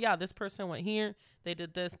be like, oh, yeah, this person went here. They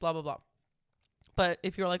did this, blah, blah, blah. But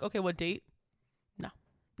if you're like, okay, what date?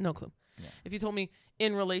 No clue. Yeah. If you told me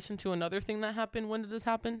in relation to another thing that happened, when did this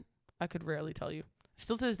happen? I could rarely tell you.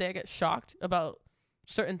 Still to this day, I get shocked about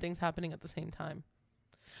certain things happening at the same time.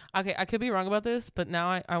 Okay, I could be wrong about this, but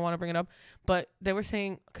now I want to bring it up. But they were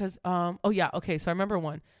saying, because, so I remember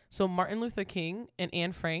one. So Martin Luther King and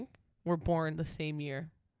Anne Frank were born the same year.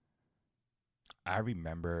 I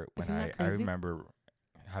remember Isn't that I crazy? remember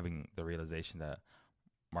having the realization that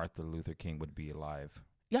Martin Luther King would be alive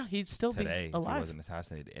Yeah, he'd still today be if he alive. wasn't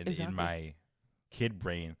assassinated. And Exactly. in my kid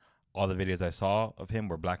brain, all the videos I saw of him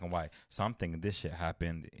were black and white. So I'm thinking this shit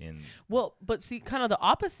happened in. Well, but see, kind of the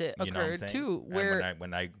opposite You know what I'm occurred saying? too, And where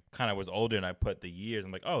when I kind of was older and I put the years,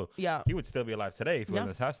 I'm like, oh, yeah. he would still be alive today if he Yeah.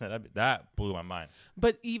 wasn't assassinated. That blew my mind.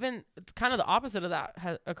 But even it's kind of the opposite of that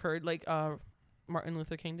has occurred. Like Martin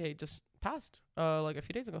Luther King Day just passed like a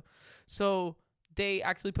few days ago. So they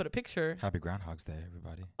actually put a picture. Happy Groundhog's Day,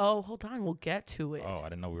 everybody. Oh, hold on, we'll get to it. Oh, I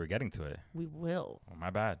didn't know we were getting to it. We will. Oh, my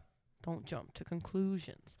bad. Don't jump to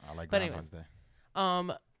conclusions. I like But Groundhog's Day.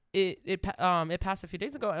 It passed a few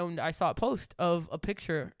days ago, and I saw a post of a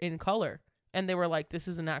picture in color, and they were like, "This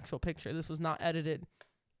is an actual picture. This was not edited."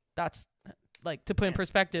 That's like to put in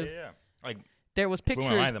perspective. Yeah. Like, There was blew my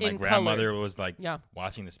pictures mind that my in grandmother color. was like Yeah.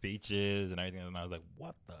 watching the speeches and everything, and I was like,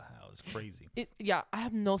 "What the hell? It's crazy." I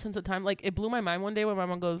have no sense of time. Like, it blew my mind one day when my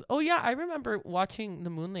mom goes, "Oh yeah, I remember watching the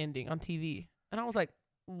moon landing on TV," and I was like,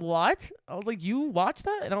 "What?" I was like, "You watched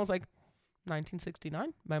that?" And I was like,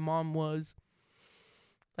 1969. My mom was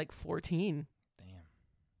like 14. Damn.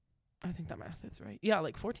 I think that math is right. Yeah,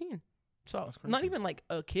 like 14. So That's not crazy. even like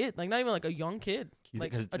a kid, like not even like a young kid.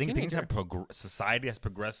 Like Because a I think things teenager. have society has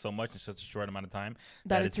progressed so much in such a short amount of time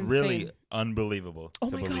That that it's it's really insane. unbelievable Oh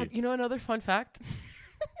to my believe. god! You know another fun fact?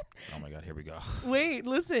 Oh my god, here we go. Wait,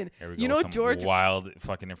 listen. Here we go. You know with some George wild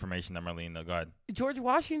fucking information that Marlene. Go ahead. George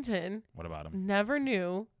Washington What about him? never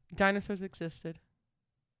knew dinosaurs existed.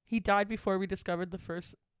 He died before we discovered the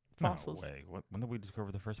first fossils No way. When did we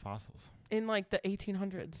discover the first fossils? in like the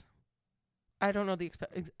 1800s. I don't know the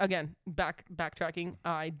again backtracking.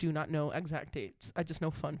 I do not know exact dates. I just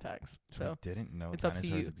know fun facts. So we didn't know it's up to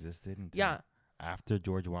dinosaurs you. existed until yeah, after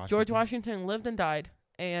George Washington. George Washington lived and died,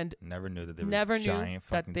 and never knew that there were never knew giant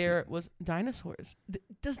that fucking there was dinosaurs.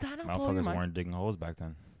 Does that not blow your motherfuckers mind? weren't digging holes back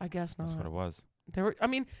then. I guess not. That's what it was. There were. I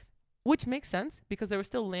mean, which makes sense because there was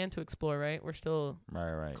still land to explore. Right, we're still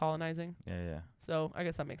Right. colonizing. Yeah. So I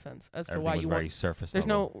guess that makes sense as to Everything why was you very want. surface There's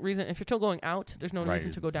level. no reason if you're still going out. There's no Right, reason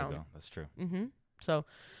to go it's like, down. oh, that's true. Mm-hmm. So,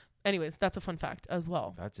 anyways, that's a fun fact as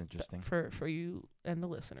well That's interesting. for you and the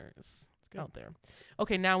listeners out there.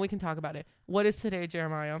 Okay, now we can talk about it. What is today,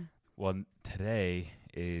 Jeremiah? Well, today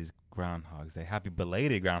is Groundhog's Day. Happy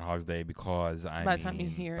belated Groundhog's Day because By the time you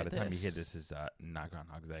hear by the time you hear this. this is not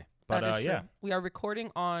Groundhog's Day. But That is true. yeah, We are recording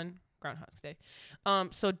on Groundhog's Day.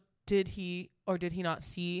 So did he or did he not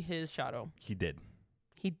see his shadow? he did.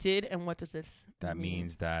 He did, and what does this That mean?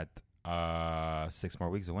 means that 6 more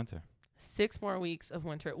weeks of winter. 6 more weeks of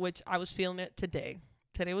winter, which I was feeling it today.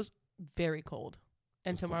 Today was very cold,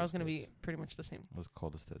 and It was cold tomorrow's as going to be tits. pretty much the same. It was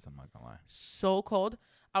cold as tits, I'm not gonna lie. So cold.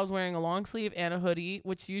 I was wearing a long sleeve and a hoodie,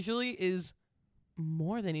 which usually is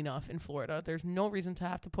more than enough in Florida. There's no reason to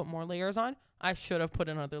have to put more layers on. I should have put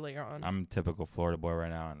another layer on. I'm typical Florida boy right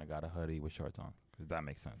now, and I got a hoodie with shorts on because that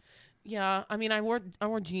makes sense. Yeah, I mean, I wore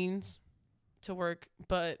jeans to work,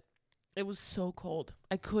 but it was so cold.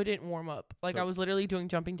 I couldn't warm up. Like, I was literally doing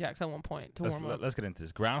jumping jacks at one point to warm up. Let's get into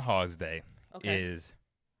this. Groundhog's Day Okay. is.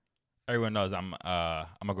 Everyone knows I'm a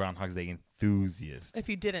Groundhog's Day enthusiast. If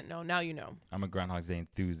you didn't know, now you know. I'm a Groundhog's Day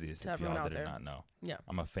enthusiast. To If everyone y'all out did there. not know, Yeah.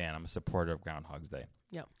 I'm a fan. I'm a supporter of Groundhog's Day.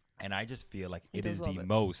 Yeah. And I just feel like He it does is love the it.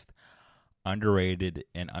 most underrated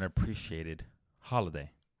and unappreciated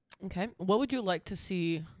holiday. Okay. What would you like to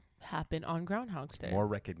see happen on Groundhog's Day? More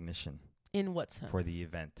recognition In what sense? for the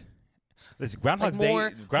event. Listen, Groundhog's more-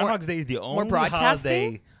 Day. Groundhog's Day is the only broadcasting?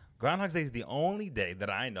 holiday. Groundhog's Day is the only day that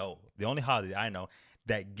I know. The only holiday I know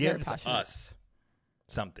that Very gives passionate. us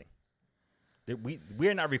something. That we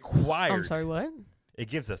are not required. I'm sorry, what? It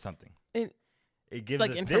gives us something. It gives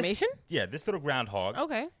Like us information? This little groundhog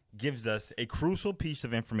Okay. gives us a crucial piece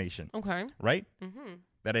of information, Okay. right? Mm-hmm.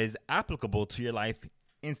 that is applicable to your life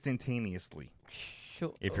instantaneously.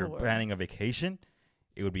 Sure. If you're planning a vacation,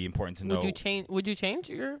 it would be important to know. Would you change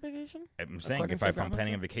your vacation? I'm saying if I'm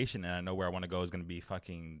planning a vacation and I know where I want to go is going to be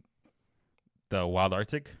fucking the wild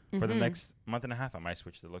Arctic for the next month and a half, I might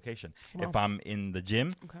switch the location. Wow. If I'm in the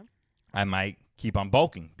gym, Okay. I might keep on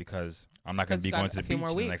bulking because I'm not going to be going to the a few beach more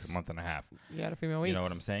in the weeks. next month and a half. You got a few more weeks. You know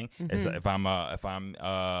what I'm saying? Mhm. If I'm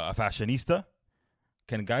a fashionista,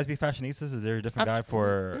 can guys be fashionistas? Is there a different guy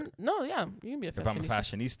for? No, yeah, you can be a fashionista. If I'm a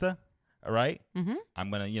fashionista, all right, Mm-hmm.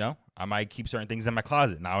 I'm gonna, I might keep certain things in my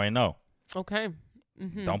closet. Now I know. Okay.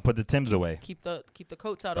 Mm-hmm. Don't put the Timbs away. Keep the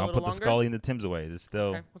coats out a Don't little put the longer. Scully and the Timbs away. There's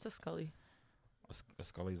still Okay. What's a Scully? a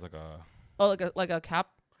Scully's like a Oh, like a cap,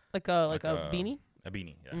 like a beanie. A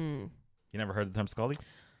beanie. Yeah. You never heard the term Scully?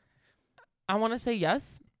 I want to say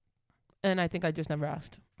yes, and I think I just never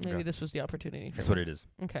asked. Maybe Okay. this was the opportunity. That's me. what it is.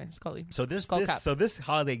 Okay, Scully. So this Skull cap. this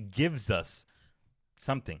holiday gives us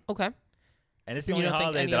something, Okay. and it's the You only don't think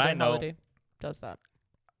holiday any that other I know. holiday does that?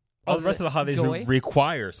 All the rest of the holidays joy?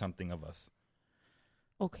 require something of us.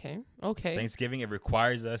 Okay. Okay. Thanksgiving, it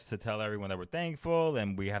requires us to tell everyone that we're thankful,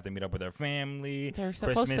 and we have to meet up with our family. They're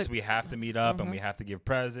supposed Christmas, to. we have to meet up, and Mhm. we have to give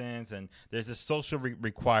presents, and there's a social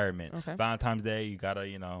requirement. Okay. Valentine's Day, you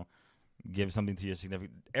gotta, give something to your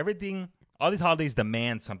significant. Everything, all these holidays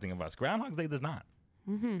demand something of us. Groundhog's Day does not.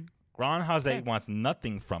 Mm-hmm. Groundhog's Day Okay. wants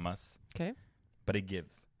nothing from us, Okay. but it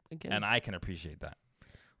gives, Again. and I can appreciate that.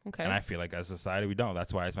 Okay. And I feel like as a society, we don't.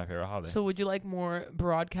 That's why it's my favorite holiday. So would you like more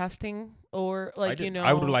broadcasting or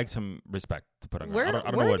I would like some respect to put on. Where- I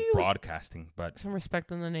don't know where what do you- broadcasting, but some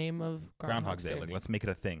respect in the name of Groundhog's Day. Like, let's make it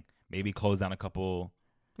a thing. Maybe close down a couple.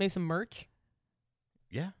 Maybe some merch.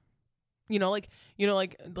 Yeah, Like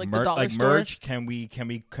the Mer- dollar like store. merch. Can we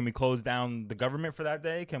close down the government for that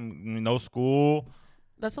day? No school,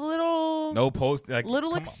 That's a little no post. Like, little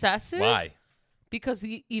come on. excessive. Why? Because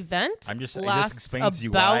the event I just lasts explained to you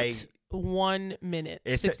about why 1 minute,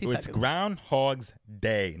 it's 60 seconds. Groundhog's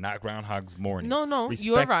Day, not Groundhog's Morning. No, Respect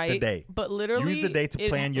you're the right. day. But literally, Use the day to it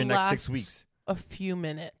plan your next 6 lasts weeks. A few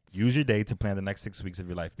minutes. Use your day to plan the next 6 weeks of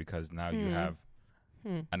your life because now you have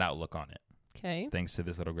an outlook on it. Okay. Thanks to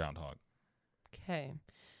this little groundhog. Okay.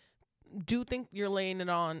 Do you think you're laying it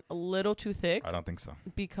on a little too thick? I don't think so.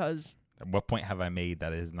 Because At what point have I made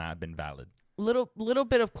that it has not been valid? little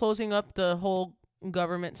bit of closing up the whole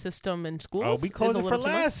government system in schools. Oh, we close is a it for little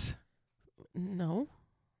too much? less. No.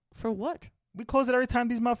 For what? We close it every time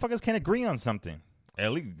these motherfuckers can't agree on something.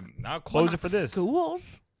 At least now close Well, it for not this.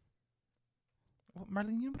 Schools. Well,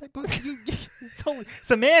 Marlene, you know what it's only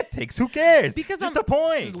semantics. Who cares? Because Just I'm- the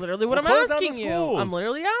point. Is literally what Well, I'm close down the asking you. schools. I'm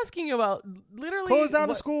literally asking you about Close down the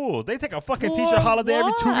what- school. They take a fucking For teacher holiday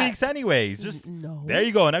every 2 what? weeks anyways. Just no. there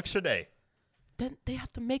you go, an extra day. Then they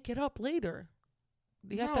have to make it up later.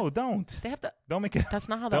 They have No, to, don't. They have to. Don't make it. That's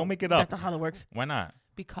not how. Don't make it up. That's not how that works. Why not?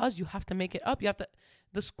 Because you have to make it up. You have to.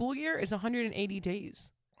 The school year is 180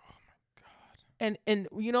 days. Oh my god. And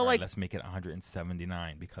you know, All right, like, let's make it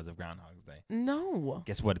 179 because of Groundhog's Day. no.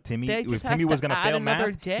 Guess what? Timmy, They if just Timmy have was to gonna add fail another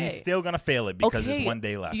math, day. he's still gonna fail it because Okay, there's 1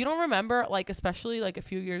 day left. You don't remember, like, especially like a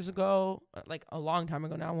few years ago, like a long time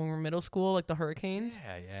ago now, when we were middle school, like the hurricanes.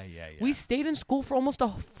 Yeah. We stayed in school for almost a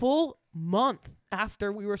full month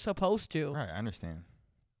after we were supposed to. Right, I understand.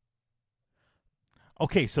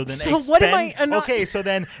 Okay, so then So what am I not okay, so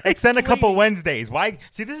then extend a couple explaining? Wednesdays. Why?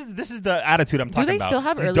 See, this is the attitude I'm talking they about. still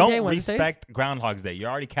have You early don't day Wednesdays? respect Groundhog's Day. You're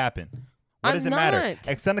already capping. What I'm does it matter? not.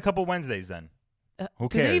 Extend a couple Wednesdays then. Who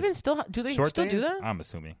Do they cares? even still? Do they Short still days? do that? I'm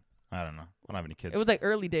assuming. I don't know. I don't have any kids. It was like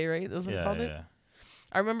early day, right? That was what they yeah, called it. yeah.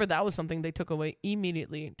 I remember that was something they took away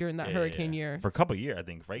immediately during that Yeah, hurricane yeah. year. For a couple of years, I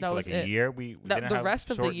think, right? That For was like a it. year, we didn't The have rest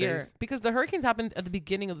of the short year, days. because the hurricanes happened at the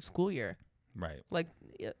beginning of the school year, Right. like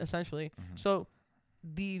essentially. Mhm. So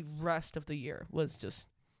the rest of the year was just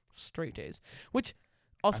straight days, which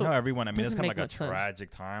also I know everyone. I mean, it's doesn't kind of make like a much sense. tragic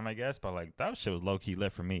time, I guess, but like that shit was low key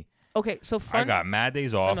lit for me. okay. So fun. I got mad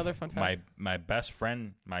days off. Another fun fact. My best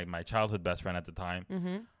friend, my childhood best friend at the time,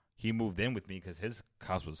 Mm-hmm. he moved in with me because his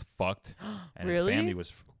house was fucked, and Really? his family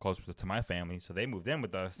was close to my family, so they moved in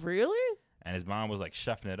with us. Really? And his mom was like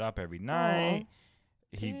chefing it up every night.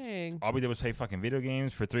 Dang. All we did was play fucking video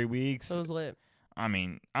games for 3 weeks. So it was lit. I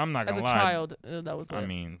mean, I'm not As gonna a lie. child, that was lit. I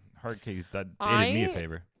mean, hurricanes that they did me a I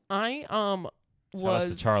favor. I Shout out to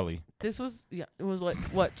was Charlie. this was it was like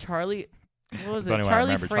what Charlie. What was Don't it? even Charlie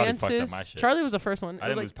remember. Charlie fucked up Francis. my shit. Charlie was the first one. It I was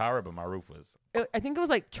didn't like, lose power, but my roof was. I think it was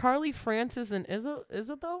like Charlie Francis and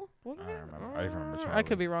Isabel. Wasn't I it? don't remember. I even remember I Charlie.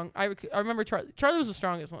 could be wrong. I remember Charlie. Charlie was the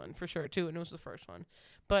strongest one for sure too, and it was the first one.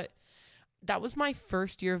 But that was my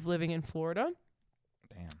first year of living in Florida,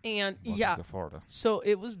 Damn. and Welcome yeah, to Florida. so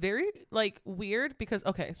it was very like weird because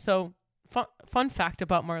okay, so fun fact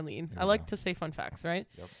about Marlene. I like go. to say fun facts, right?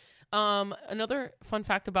 Yep. Another fun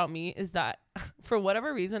fact about me is that for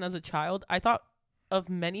whatever reason as a child, I thought of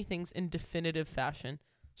many things in definitive fashion.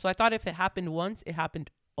 So I thought if it happened once, it happened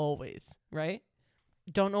always, right?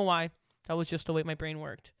 Don't know why. That was just the way my brain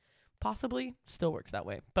worked. Possibly still works that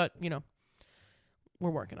way, but you know, we're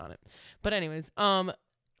working on it. But anyways, Who's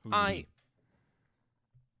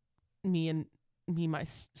me,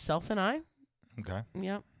 myself and I. Okay.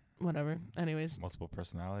 Yeah, whatever. Anyways, Multiple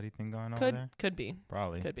personality thing going on there? could be.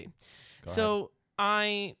 Probably. Could be. Go So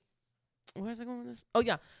where's I going with this? Oh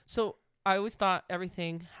yeah. So I always thought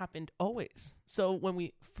everything happened always. So when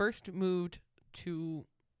we first moved to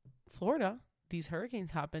Florida, these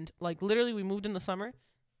hurricanes happened. Like literally we moved in the summer,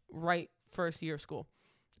 right first year of school.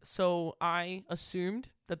 So I assumed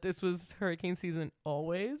that this was hurricane season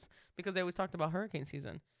always because they always talked about hurricane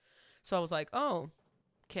season. So I was like, oh,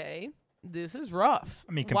 okay, this is rough.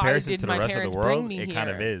 I mean, Why comparison did to the my rest of parents the bring world, me it kind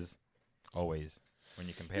of here? is always when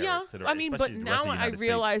you compare Yeah, it to the I mean, but especially the rest now of the I United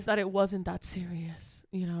realize that it wasn't that serious.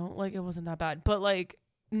 You know, like it wasn't that bad. But like,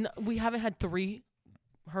 we haven't had 3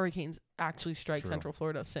 hurricanes actually strike True. Central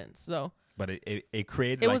Florida since. So, But it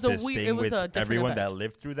created It like was a this weird- thing it was with a different everyone that event.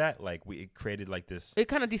 lived through that. Like it created like this. it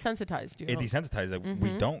kind of desensitized you. It desensitized that we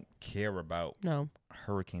Mhm. don't care about No,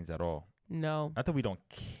 hurricanes at all. no. Not that we don't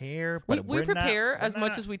care, We but we're prepare not, as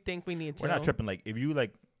much as we think we need to. we're not tripping. Like if you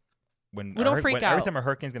like when We don't freak every out. time a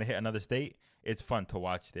hurricane's gonna hit another state, it's fun to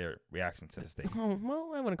watch their reaction to the state. Oh,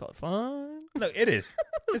 well, I wouldn't call it fun. No, it is.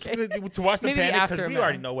 Okay. It's to watch them Maybe panic because after we now.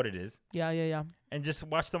 already know what it is, Yeah. and just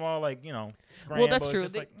watch them all like scramble. Well, that's It's true.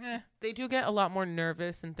 just like, They do get a lot more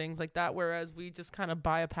nervous and things like that, whereas we just kind of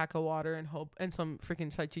buy a pack of water and hope, and some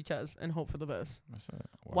freaking salchichas and hope for the best.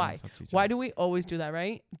 Why? Why do we always do that,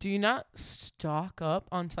 right? Do you not stock up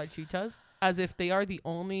on salchichas as if they are the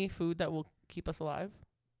only food that will keep us alive?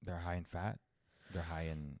 They're high in fat. They're high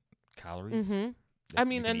in calories. Mm-hmm. They- I you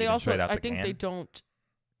mean, can and eat they them also, straight out I the think can. they don't.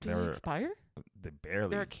 Do they They're- expire? They barely.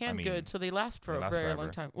 They're canned I mean, good, so they last for they a last very forever.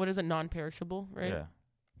 long time. What is it? Non-perishable, right? Yeah.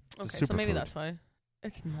 It's a Okay, so maybe superfood. that's why.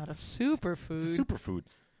 It's not a superfood. It's a superfood.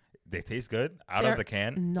 They taste good out They're of the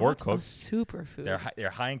can not or a cooked. superfood. They're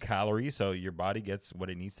high in calories, so your body gets what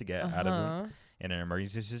it needs to get out of them Uh-huh. in an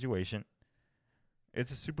emergency situation.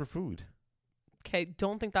 It's a superfood. Okay,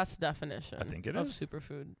 don't think that's the definition. I think it of is.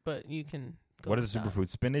 superfood, but you can. Go What with is a that. superfood?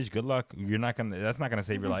 Spinach. Good luck. You're not gonna. That's not gonna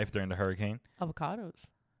save your life during the hurricane. Avocados.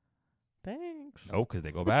 Thanks. No, because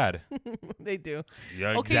they go bad. They do. Yeah,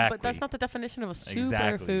 Okay, exactly. but that's not the definition of a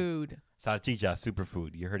Exactly. superfood. Salchicha,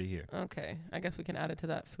 superfood. You heard it here. Okay, I guess we can add it to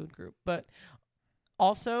that food group. But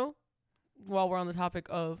also, while we're on the topic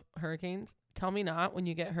of hurricanes, tell me not when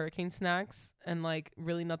you get hurricane snacks and like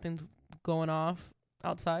really nothing's going off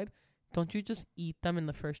outside, don't you just eat them in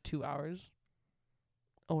the first 2 hours?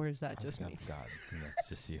 Or is that just me? God, that's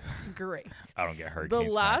just you. Great. I don't get The hurricane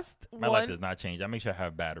snacks. last My life one, does not change. I make sure I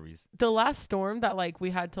have batteries. the last storm that like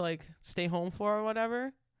we had to like stay home for or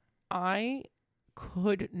whatever, I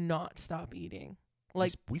could not stop eating.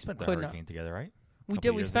 Like we spent the could not. hurricane together, right? we couple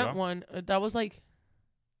did, we years spent ago? one that was like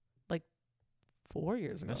 4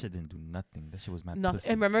 years ago. That shit didn't do nothing. That shit was mad Nothing. pussy.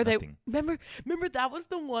 And remember Nothing. remember that was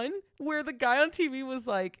the one where the guy on TV was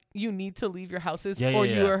like, "You need to leave your houses, Yeah, or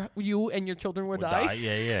yeah, you and your children will Would die."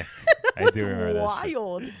 Yeah. That I was do remember that shit.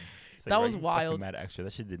 wild. It's That why was you fucking wild. Mad extra.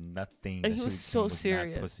 That shit did nothing. And That he was shit so mad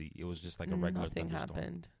serious. Pussy. It was just like a regular Nothing thunderstorm.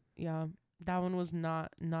 happened. Yeah, that one was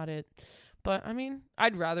not it. But I mean,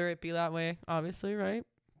 I'd rather it be that way, obviously, right?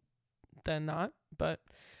 Than not. But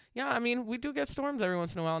yeah, I mean, we do get storms every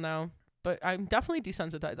once in a while now. But I'm definitely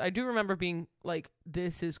desensitized. I do remember being like,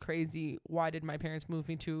 "This is crazy. Why did my parents move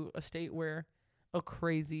me to a state where a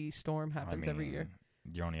crazy storm happens every year?"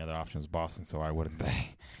 Your only other option was Boston, so why wouldn't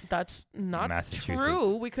they? That's not Massachusetts.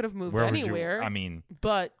 true. We could have moved Where would anywhere. you? I mean,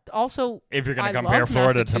 but also, if you're gonna I compare love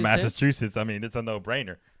Florida to Massachusetts. Massachusetts, I mean, it's a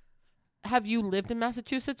no-brainer. have you lived in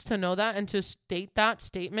Massachusetts to know that and to state that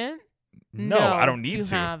statement? No, I don't need you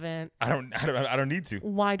to. haven't. I don't need to.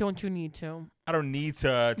 Why don't you need to? I don't need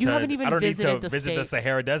to. You haven't even I don't need to visited the visit the state.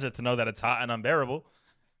 Sahara Desert to know that it's hot and unbearable.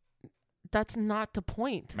 That's not the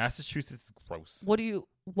point. Massachusetts is gross. What do you?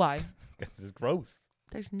 Why? This is gross.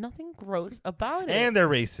 There's nothing gross about it. And they're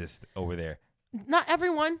racist over there. Not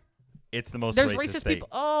everyone. It's the most There's racist racist state. people.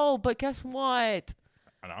 Oh, but guess what?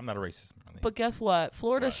 No, I'm not a racist. Marlene. But guess what?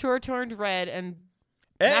 Florida What? sure turned red, and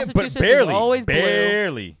But Massachusetts is barely, always blue.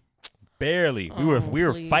 barely. We Oh, were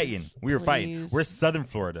please, fighting. We were fighting. please. We're Southern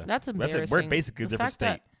Florida. that's embarrassing. We're basically a The different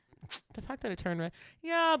fact state. The fact that it turned red.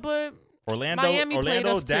 Yeah, but Orlando, Miami played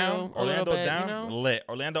Orlando us down, too, a little Orlando bit, down, you know? lit.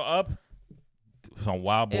 Orlando up. some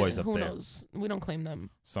wild boys up who there. knows? We don't claim them.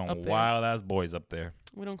 Some up there. wild ass boys up there.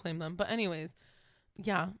 We don't claim them. But anyways,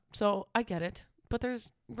 yeah. So I get it. But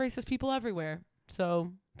there's racist people everywhere.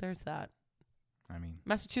 So there's that. I mean,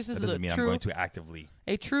 Massachusetts that is doesn't mean I'm going to actively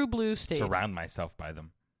a true blue state. surround myself by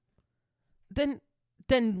them. Then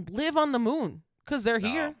live on the moon because they're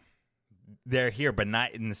here. They're here, but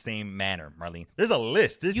not in the same manner, Marlene. There's a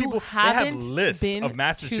list. There's You people. They haven't have lists been of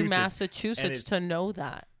Massachusetts. to Massachusetts to know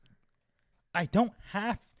that. I don't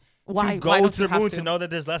have Why to go don't to you the have moon to know that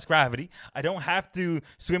there's less gravity. I don't have to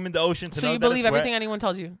swim in the ocean to So know you that believe it's wet. everything anyone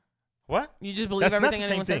tells you? What? You just believe That's not everything the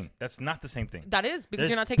same anyone thing. says? That's not the same thing. That is because There's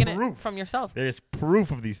you're not taking proof. it from yourself. There's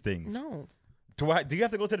proof of these things. No, Do you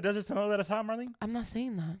have to go to the desert to know that it's hot, Marlene? I'm not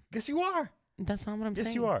saying that. Yes, you are. That's not what I'm saying.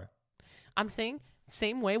 Yes, you are. I'm saying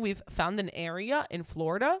same way we've found an area in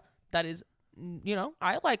Florida that is,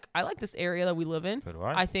 I like this area that we live in. So do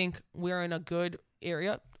I. I think we're in a good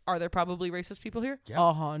area. Are there probably racist people here? Yeah.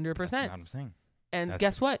 100%. That's not what I'm saying. And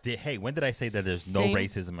guess what? Hey, when did I say that there's no Same-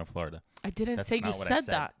 racism in Florida? I didn't That's say you not what I said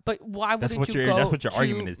said. that. But why That's wouldn't what you your go that's what your to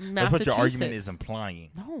argument is. That's what your argument is Massachusetts?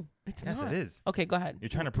 implying. No, it's Yes, not. it is. Okay, go ahead. You're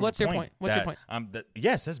trying to prove What's a your point? What's your point?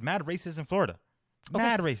 Yes, there's mad racism in Florida. Okay,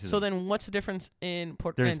 Mad racism. So then what's the difference in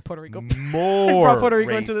Puerto There's Rico? more Brought Puerto Rico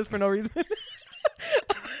race. into this for no reason.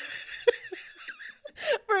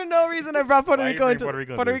 For no reason, I brought Puerto Why you Rico bring into Puerto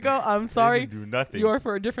Rico Puerto into Rico. I'm They sorry. didn't do nothing. You're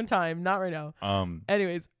for a different time, not right now. um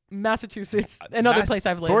Anyways, Massachusetts, another place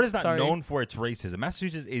I've lived. Florida's not Sorry. known for its racism.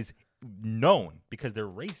 Massachusetts is known because they're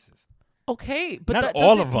racist. Okay, but Not that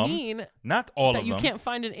all doesn't of them. mean Not all that of you them. can't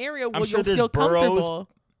find an area where sure you'll there's feel boroughs- comfortable.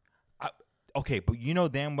 Okay, but you know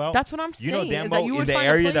damn well. That's what I'm saying. You know damn is well that you in would the find a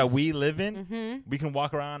area that place- we live in, Mhm. we can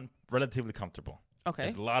walk around relatively comfortable. Okay.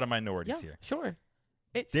 There's a lot of minorities Yeah, here. sure.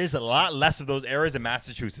 There's a lot less of those areas in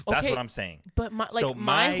Massachusetts. That's Okay, what I'm saying. But my So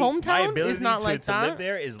my hometown my ability is not to, like to that. live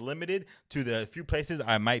there is limited to the few places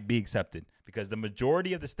I might be accepted because the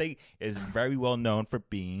majority of the state is very well known for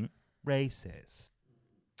being racist.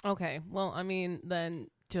 Okay. Well, I mean, then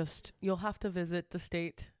just you'll have to visit the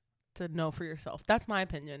state to know for yourself. That's my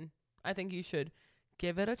opinion. I think you should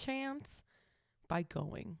give it a chance by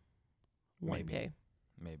going one Maybe. day.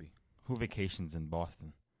 Maybe. Who vacations in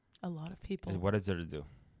Boston? A lot of people. What is there to do?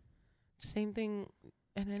 Same thing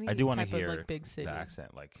in any I do want to type of, hear like, big city. the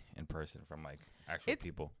accent like in person from like actual It's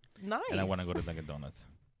people. Nice. And I want to go to Dunkin' Donuts,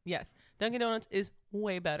 Yes. Dunkin' Donuts is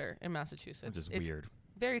way better in Massachusetts. which is it's weird.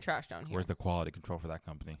 very trash down here. Where's the quality control for that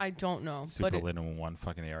company? I don't know. Super but lit in one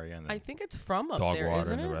fucking area and I then think it's from up dog there, water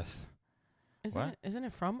isn't and it? the rest. What? Isn't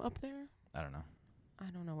it from up there? I don't know.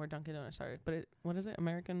 I don't know where Dunkin' Donuts started, but what is it?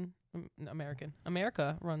 America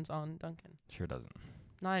runs on Dunkin'. Sure doesn't.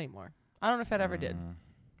 Not anymore. I don't know if it ever did.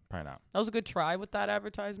 Probably not. That was a good try with that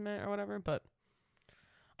advertisement or whatever, but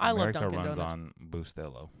I love America Dunkin' runs Donuts. on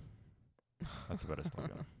Bustelo. That's a better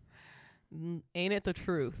slogan. Ain't it the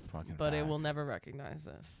truth? Fucking But it will facts. never recognize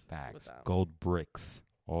this. Facts. without. Gold bricks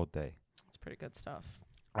all day. It's pretty good stuff.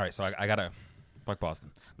 All right, so I gotta fuck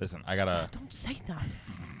Boston. Listen, I gotta. Don't say that.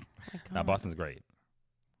 My Now God. Boston's great.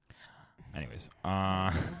 Anyways, Go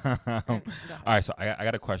all ahead. right. So I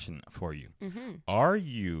got a question for you. Mm-hmm. Are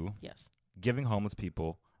you Yes. giving homeless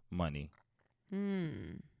people money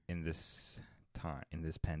Hmm. in this time, in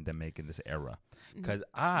this pandemic, in this era? Because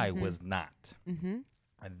I Mhm. was not, Mm-hmm.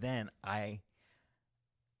 and then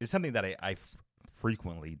it's something that I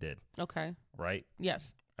frequently did. Okay. Right.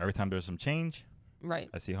 Yes. Every time there's some change,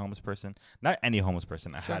 Right. I see a homeless person. Not any homeless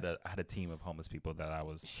person. Sure. I had a team of homeless people that I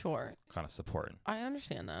was Sure. kind of supporting. I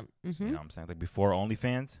understand that. Mm-hmm. You know what I'm saying? Like before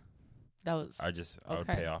OnlyFans, That was I would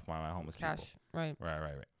Okay. pay off my homeless cash. people. Right.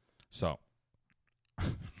 Right. So,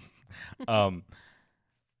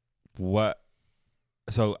 what?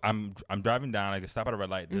 So I'm driving down. I stop at a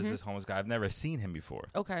red light. There's Mhm. this homeless guy. I've never seen him before.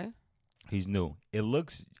 Okay. He's new. It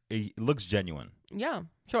looks genuine. Yeah.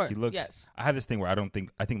 Sure. He looks. Yes. I have this thing where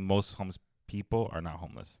I think most homeless people are not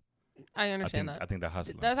homeless. I understand I that. think they're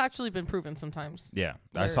hustling. That's actually been proven sometimes. Yeah,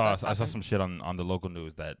 Where I saw that's happened. some shit on the local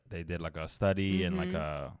news that they did like a study and like Mhm.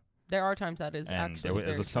 a There are times that is and actually there was,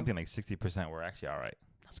 very true. something like 60% were actually all right,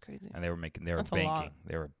 That's crazy. and they were That's a lot. banking.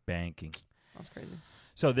 They were banking. That's crazy.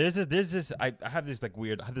 So there's this. I have this like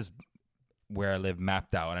weird. I have this where I live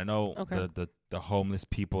mapped out, and I know Okay. the homeless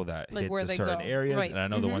people that Like hit where the they certain go. aries, Right. and I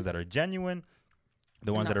know the Mhm. ones that are genuine,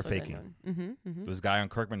 the ones that are faking. Mm-hmm. Mm-hmm. This guy on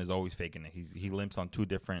Kirkman is always faking it. He limps on two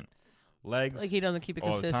different legs. Like he doesn't keep it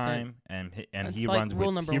all the consistent. time, and That's he like runs rule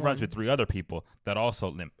with number runs one. with three other people that also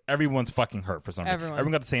limp. Everyone's fucking hurt for some reason. Everyone.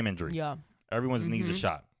 Everyone got the same injury. Yeah, Everyone's needs a Mhm.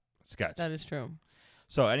 shot. Sketch. that is true.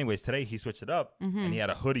 So, anyways, today he switched it up, Mm-hmm. and he had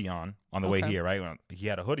a hoodie on the way Okay. here. Right, he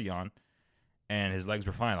had a hoodie on, and his legs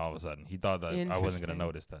were fine all of a sudden. He thought that I wasn't gonna Interesting.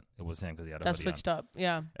 notice that it was him because he had a That hoodie on. switched up.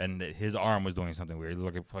 Yeah. And his arm was doing something weird. He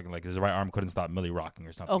looked fucking like his right arm couldn't stop Millie rocking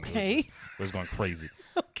or something. Okay. It was going crazy.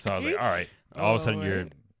 Okay. So I was like, all right. All of a sudden, your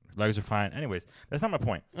Alright. legs are fine. Anyways, that's not my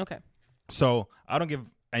point. Okay. So I don't give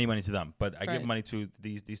any money to them, but I Right. give money to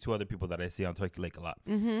these two other people that I see on Turkey Lake a lot.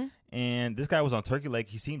 Mm-hmm. And this guy was on Turkey Lake.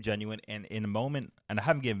 He seemed genuine. And in a moment, and I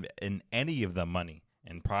haven't given any of them money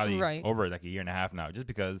in probably Right. over like a year and a half now, just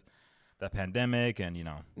because that pandemic and, Yeah.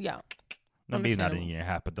 maybe not a Understandable. year and a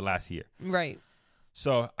half, but the last year. Right.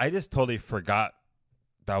 So I just totally forgot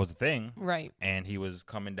that was a thing. Right. And he was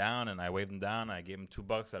coming down, and I waved him down. And I gave him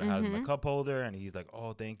 $2 that I had in my Mhm. cup holder, and he's like,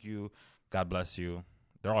 "Oh, thank you, God bless you."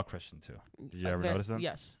 They're all Christian too. Did you ever notice them?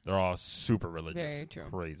 Yes. They're all super religious. Very true.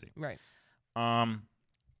 Crazy. Right.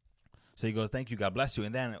 So he goes, "Thank you, God bless you."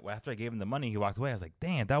 And then after I gave him the money, he walked away. I was like,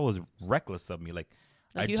 "Damn, that was reckless of me." Like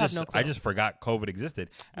Like, I you have just no clue. I just forgot COVID existed.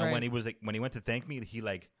 And Right. when he was like when he went to thank me, he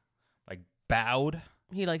like bowed.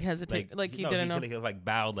 He hesitated, like he no, didn't know. He like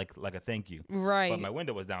bowed like a thank you. Right. But my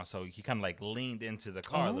window was down, so he kind of like leaned into the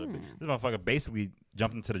car a little bit. Oh. This motherfucker basically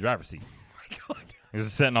jumped into the driver's seat. my God. He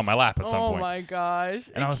was sitting on my lap at some Oh point. my gosh.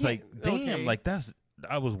 And I was like, damn, okay. like that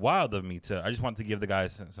was wild of me to. I just wanted to give the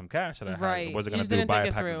guys some cash that I had. Right. I wasn't You gonna just do didn't buy think a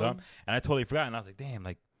it pack of through. gum, and I totally forgot. And I was like, damn,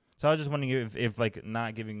 like. So I was just wondering if like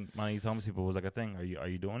not giving money to homeless people was like a thing. Are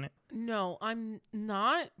you doing it? No, I'm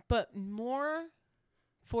not, but more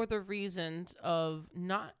for the reasons of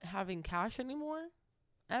not having cash anymore,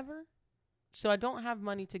 ever. So I don't have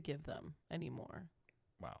money to give them anymore.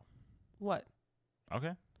 Wow. What?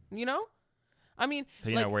 Okay. You know? I mean, So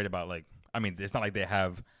you're like, not worried about like. I mean, it's not like they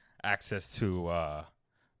have access to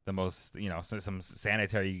the most some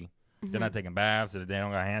sanitary. They're not taking baths. Or they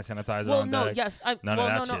don't got hand sanitizer well, on no, deck. yes. None of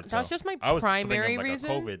that no. shit, That's so just my I was primary thinking of, like, reason.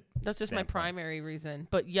 a COVID That's just my standpoint. primary reason.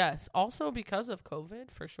 But yes, also because of COVID,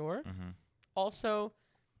 for sure. Mm-hmm. Also,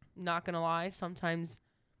 not gonna lie, sometimes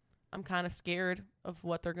I'm kind of scared of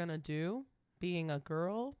what they're gonna do. Being a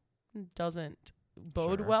girl doesn't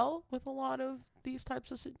bode Sure. well with a lot of these types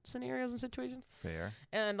of scenarios and situations. Fair.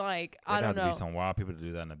 And like, There'd I don't have to know. be some wild people to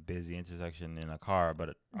do that in a busy intersection in a car,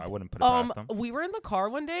 but I wouldn't put it past them. We were in the car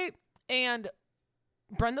one day, and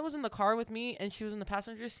Brenda was in the car with me, and she was in the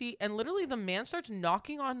passenger seat, and literally the man starts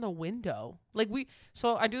knocking on the window.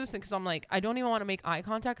 So I do this thing because I'm like, I don't even want to make eye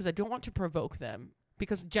contact because I don't want to provoke them.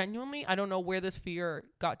 Because genuinely, I don't know where this fear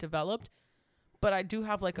got developed, but I do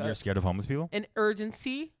have like You're scared of homeless people? an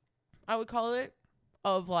urgency, I would call it,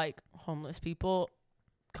 of like homeless people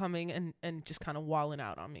coming and just kind of walling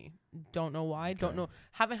out on me. Don't know why. Don't Okay. know.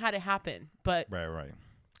 Haven't had it happen, but Right.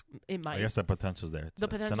 it might. I guess the potential's there. The It's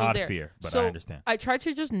potential's an odd there. fear, but So I understand. I try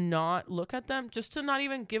to just not look at them, just to not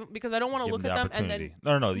even give, because I don't want to Give look them at the them and opportunity.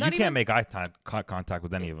 then No. You not can't even- make contact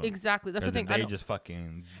with any of them. exactly. That's the thing. I They don't, just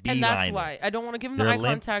fucking and that's beeline why it. I don't want to give them the Their eye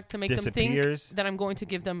limp contact to make them think disappears. that I'm going to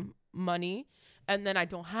give them money, and then I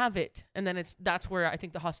don't have it, and then that's where I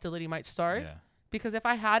think the hostility might start. Yeah. Because if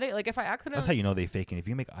I had it, like if I That's accidentally, how you know they faking. If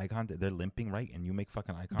you make eye contact, they're limping, right? And you make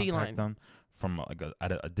fucking eye contact Beeline. them from like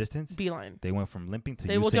at a distance. beeline, They went from limping to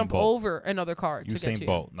they will Usain jump Bolt. over another car to get Usain to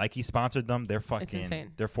Bolt. Nike sponsored them. They're insane.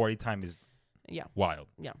 fucking. Their 40 time is Yeah. wild.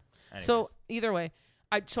 Yeah. Anyways. So either way,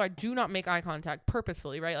 I do not make eye contact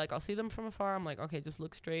purposefully, right? Like I'll see them from afar. I'm like, okay, just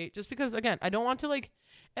look straight. Just because, again, I don't want to like,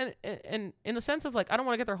 and in the sense of like, I don't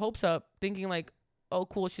want to get their hopes up, thinking like, oh,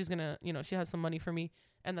 cool, she's gonna, she has some money for me,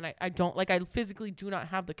 and then I don't, like, I physically do not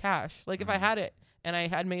have the cash. Like if I had it and I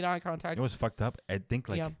had made eye you contact, know what's fucked up? I think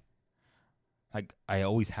like, Yeah. like I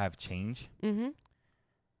always have change, mm-hmm.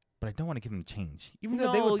 but I don't want to give them change, even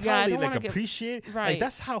though they No, would yeah, I probably don't like wanna give- appreciate. Right. Like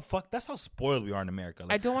that's how spoiled we are in America.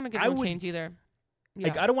 I Like, don't want to give I them would- change either. Yeah.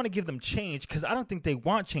 like I don't want to give them change because I don't think they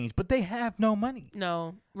want change, but they have no money.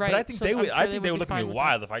 No, right. But I think So they I'm would. sure I think they would be look at fine me with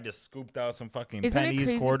wild if I just scooped out some fucking Isn't it pennies,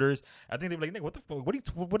 crazy? quarters. I think they'd be like, "Nick, what the fuck?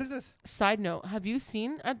 What is this?" Side note, have you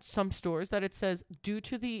seen at some stores that it says due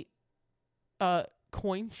to the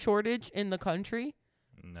coin shortage in the country?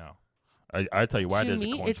 No, I tell you why To there's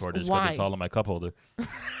me, a coin it's shortage because why. it's all in my cup holder.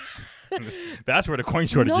 That's where the coin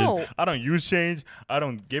shortage No. is. I don't use change. I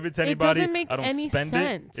don't give it to It anybody. doesn't make I don't any spend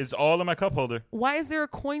sense. it. It's all in my cup holder. Why is there a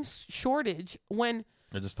coin shortage when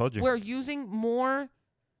I just told you. we're using more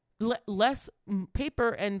less paper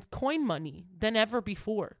and coin money than ever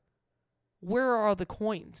before? Where are all the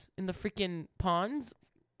coins in the freaking ponds?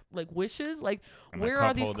 Like wishes? Like In my where cup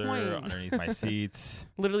are these holder, coins? underneath my seats.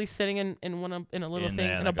 Literally sitting in a little in thing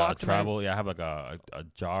there, in like a box. travel. Yeah, I have like a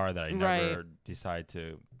jar that I never Right. decide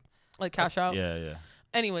to. Like cash out. Yeah.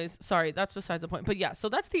 Anyways, sorry, that's besides the point. But yeah, so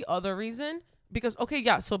that's the other reason. Because, okay,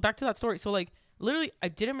 yeah, so back to that story. So, like, literally, I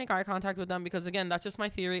didn't make eye contact with them because, again, that's just my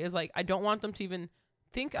theory is, like, I don't want them to even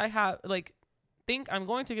think I have, like, think I'm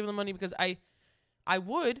going to give them money because I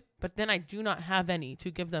would, but then I do not have any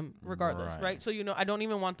to give them regardless, right? So, I don't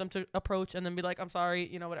even want them to approach and then be like, I'm sorry,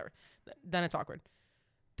 whatever. Then it's awkward.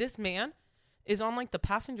 This man is on like the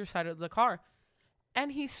passenger side of the car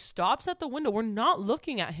and he stops at the window. We're not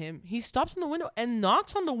looking at him. He stops in the window and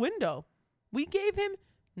knocks on the window. We gave him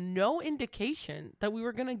no indication that we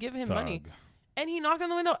were going to give him money. And he knocked on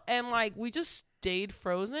the window and like we just stayed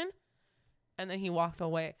frozen. And then he walked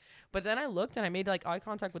away. But then I looked and I made like eye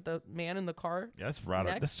contact with the man in the car. Yeah, that's right.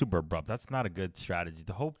 That's super abrupt. That's not a good strategy.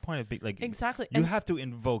 The whole point of being like exactly. You have to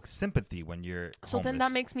invoke sympathy when you're so homeless. Then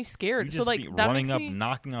that makes me scared. You so just like be that running makes up, me,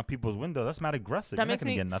 knocking on people's window. That's not aggressive. That You're makes not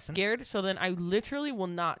gonna me get nothing. scared. So then I literally will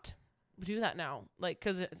not do that now. Like,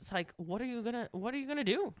 cause it's like, what are you gonna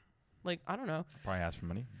do? Like, I don't know. Probably ask for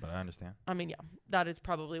money, but I understand. I mean, yeah, that is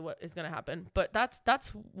probably what is gonna happen. But that's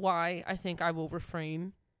why I think I will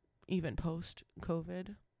refrain. Even post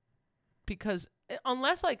COVID, because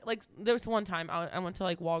unless like there was one time I went to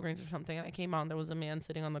like Walgreens or something and I came out and there was a man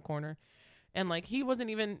sitting on the corner and like he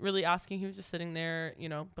wasn't even really asking, he was just sitting there,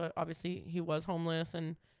 but obviously he was homeless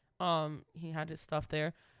and he had his stuff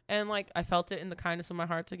there and like I felt it in the kindness of my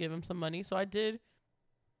heart to give him some money, so I did,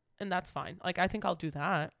 and that's fine. Like I think I'll do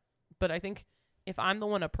that, but I think if I'm the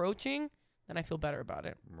one approaching, then I feel better about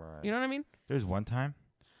it. Right. You know what I mean? There's one time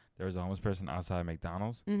there was a homeless person outside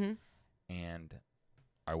McDonald's, and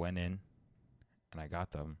I went in, and I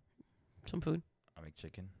got them some food, a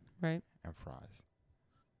McChicken, right, and fries.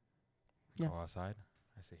 Yeah. Go outside.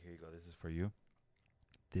 I say, "Here you go. This is for you."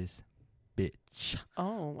 This bitch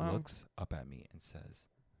looks up at me and says,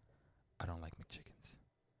 "I don't like McChickens."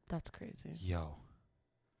 That's crazy. Yo,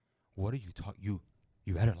 what are you talking?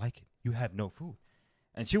 You better like it. You have no food,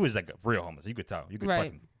 and she was like a real homeless. You could tell. You could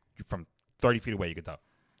fucking from 30 feet away. You could tell.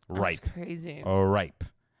 Ripe. That's crazy. Ripe.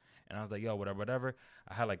 And I was like, yo, whatever.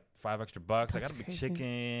 I had like $5 extra. That's I got a big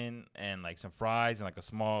chicken and like some fries and like a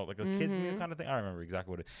small, like a kid's meal kind of thing. I don't remember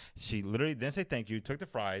exactly what it. She literally didn't say thank you, took the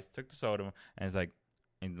fries, took the soda, and it's like,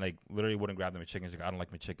 and like literally wouldn't grab them chickens. Like, I don't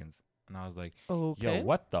like my chickens. And I was like, yo,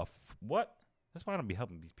 what the what? That's why I don't be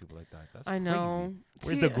helping these people like that. That's I know.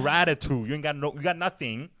 Crazy. Where's the gratitude? You got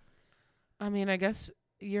nothing. I mean, I guess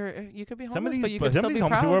you could be homeless, some of these, but you can still be homeless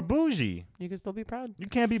proud. people are bougie. You can still be proud. You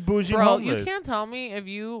can't be bougie, bro. homeless. You can't tell me if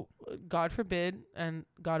you, God forbid, and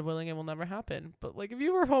God willing, it will never happen. But like, if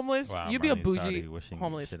you were homeless, you'd be a bougie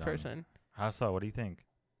homeless person. How so? What do you think,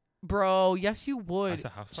 bro? Yes, you would.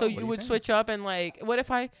 So you would switch up and like, what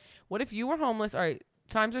if you were homeless? All right.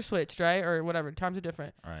 Times are switched, right? Or whatever. Times are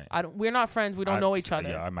different. Right. We're not friends. We don't know each other.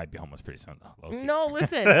 Yeah, I might be homeless pretty soon, though. Okay. No,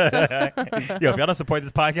 listen. Yo, if y'all don't support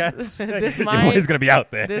this podcast, your might, boy's going to be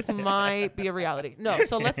out there. This might be a reality. No,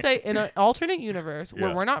 so let's say in an alternate universe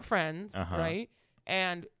where we're not friends, right?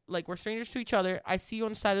 And like we're strangers to each other. I see you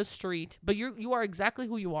on the side of the street, but you are exactly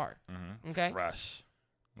who you are. Okay? Fresh.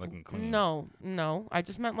 Looking clean. No. I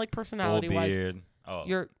just meant like personality-wise. Full beard. Oh.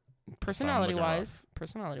 Your personality-wise.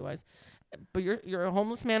 But you're a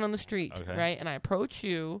homeless man on the street, right? And I approach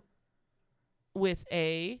you with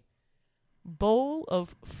a bowl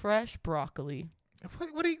of fresh broccoli.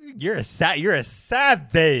 What are you? You're a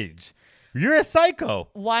savage. You're a psycho.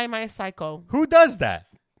 Why am I a psycho? Who does that?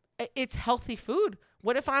 It's healthy food.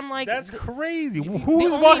 What if I'm like... That's crazy.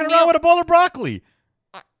 Who's walking around with a bowl of broccoli?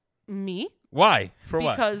 Me. Why? For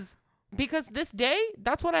what? Because this day,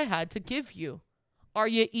 that's what I had to give you. Are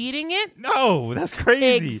you eating it? No, that's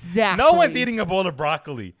crazy. Exactly. No one's eating a bowl of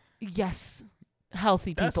broccoli. Yes.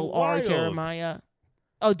 Healthy people are, Jeremiah.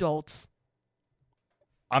 Adults.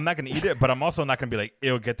 I'm not going to eat it, but I'm also not going to be like,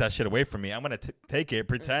 ew, get that shit away from me. I'm going to take it,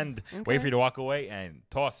 pretend, wait for you to walk away, and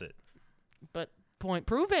toss it. But point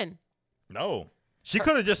proven. No. She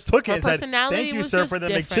could have just took it and said, thank you, sir, for the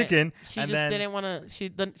McChicken. She just didn't want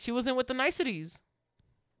to. She wasn't with the niceties.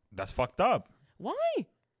 That's fucked up. Why?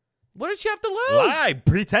 What did she have to lose? Lie.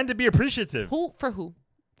 Pretend to be appreciative. For who?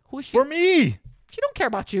 Who is she? For me. She don't care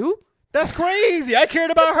about you. That's crazy. I cared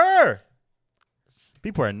about her.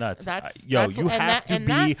 People are nuts.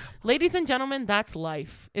 Ladies and gentlemen, that's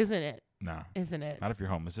life, isn't it? No. Isn't it? Not if you're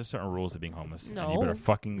homeless. There's certain rules to being homeless. No. And you better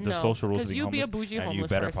there's social rules to being homeless. Because you be a bougie and homeless you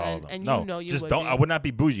better person. Follow them. And no, you know you just would don't. be. I would not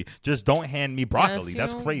be bougie. Just don't hand me broccoli.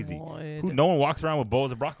 Yes, that's crazy. Would. No one walks around with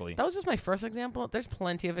bowls of broccoli. That was just my first example. There's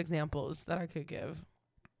plenty of examples that I could give.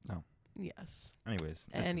 No. Yes. Anyways.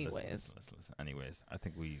 Listen. Anyways, I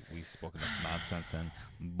think we spoke enough nonsense and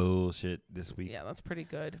bullshit this week. Yeah, that's pretty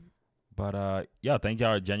good. But thank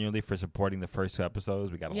y'all genuinely for supporting the first 2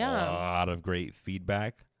 episodes. We got a lot of great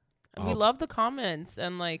feedback. And we love the comments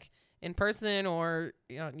and like in person or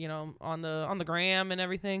on the gram and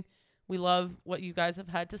everything. We love what you guys have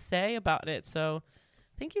had to say about it. So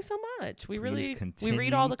Thank you so much. We Please we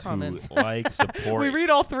read all the continue comments. to like, support. We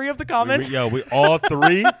read all 3 of the comments. We all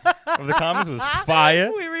 3 of the comments was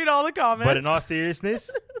fire. We read all the comments. But in all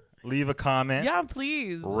seriousness, leave a comment. Yeah,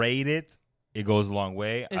 please. Rate it. It goes a long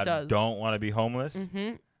way. It I does. don't want to be homeless.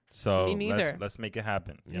 Mm-hmm. So Me neither. let's make it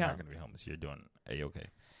happen. You're Yeah. not going to be homeless. You're doing A-okay.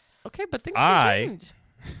 Okay, but things can change.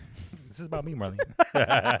 This is about me, Marlene.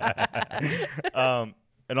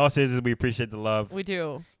 In all seriousness, we appreciate the love. We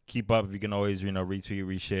do. Keep up. If you can always, retweet,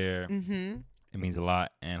 reshare. Mm-hmm. It means a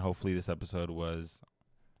lot. And hopefully this episode was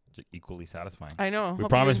equally satisfying. I know. We Hope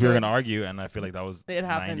promised you we were enjoyed. going to argue, and I feel like that was It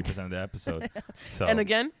happened. 90% of the episode. So And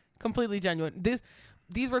again, completely genuine.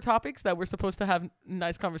 These were topics that were supposed to have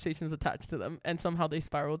nice conversations attached to them, and somehow they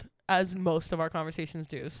spiraled, as most of our conversations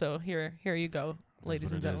do. So here you go,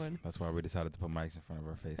 ladies and gentlemen. That's why we decided to put mics in front of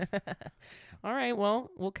our face. All right. Well,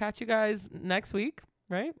 we'll catch you guys next week,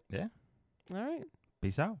 right? Yeah. All right.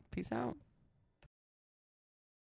 Peace out. Peace out.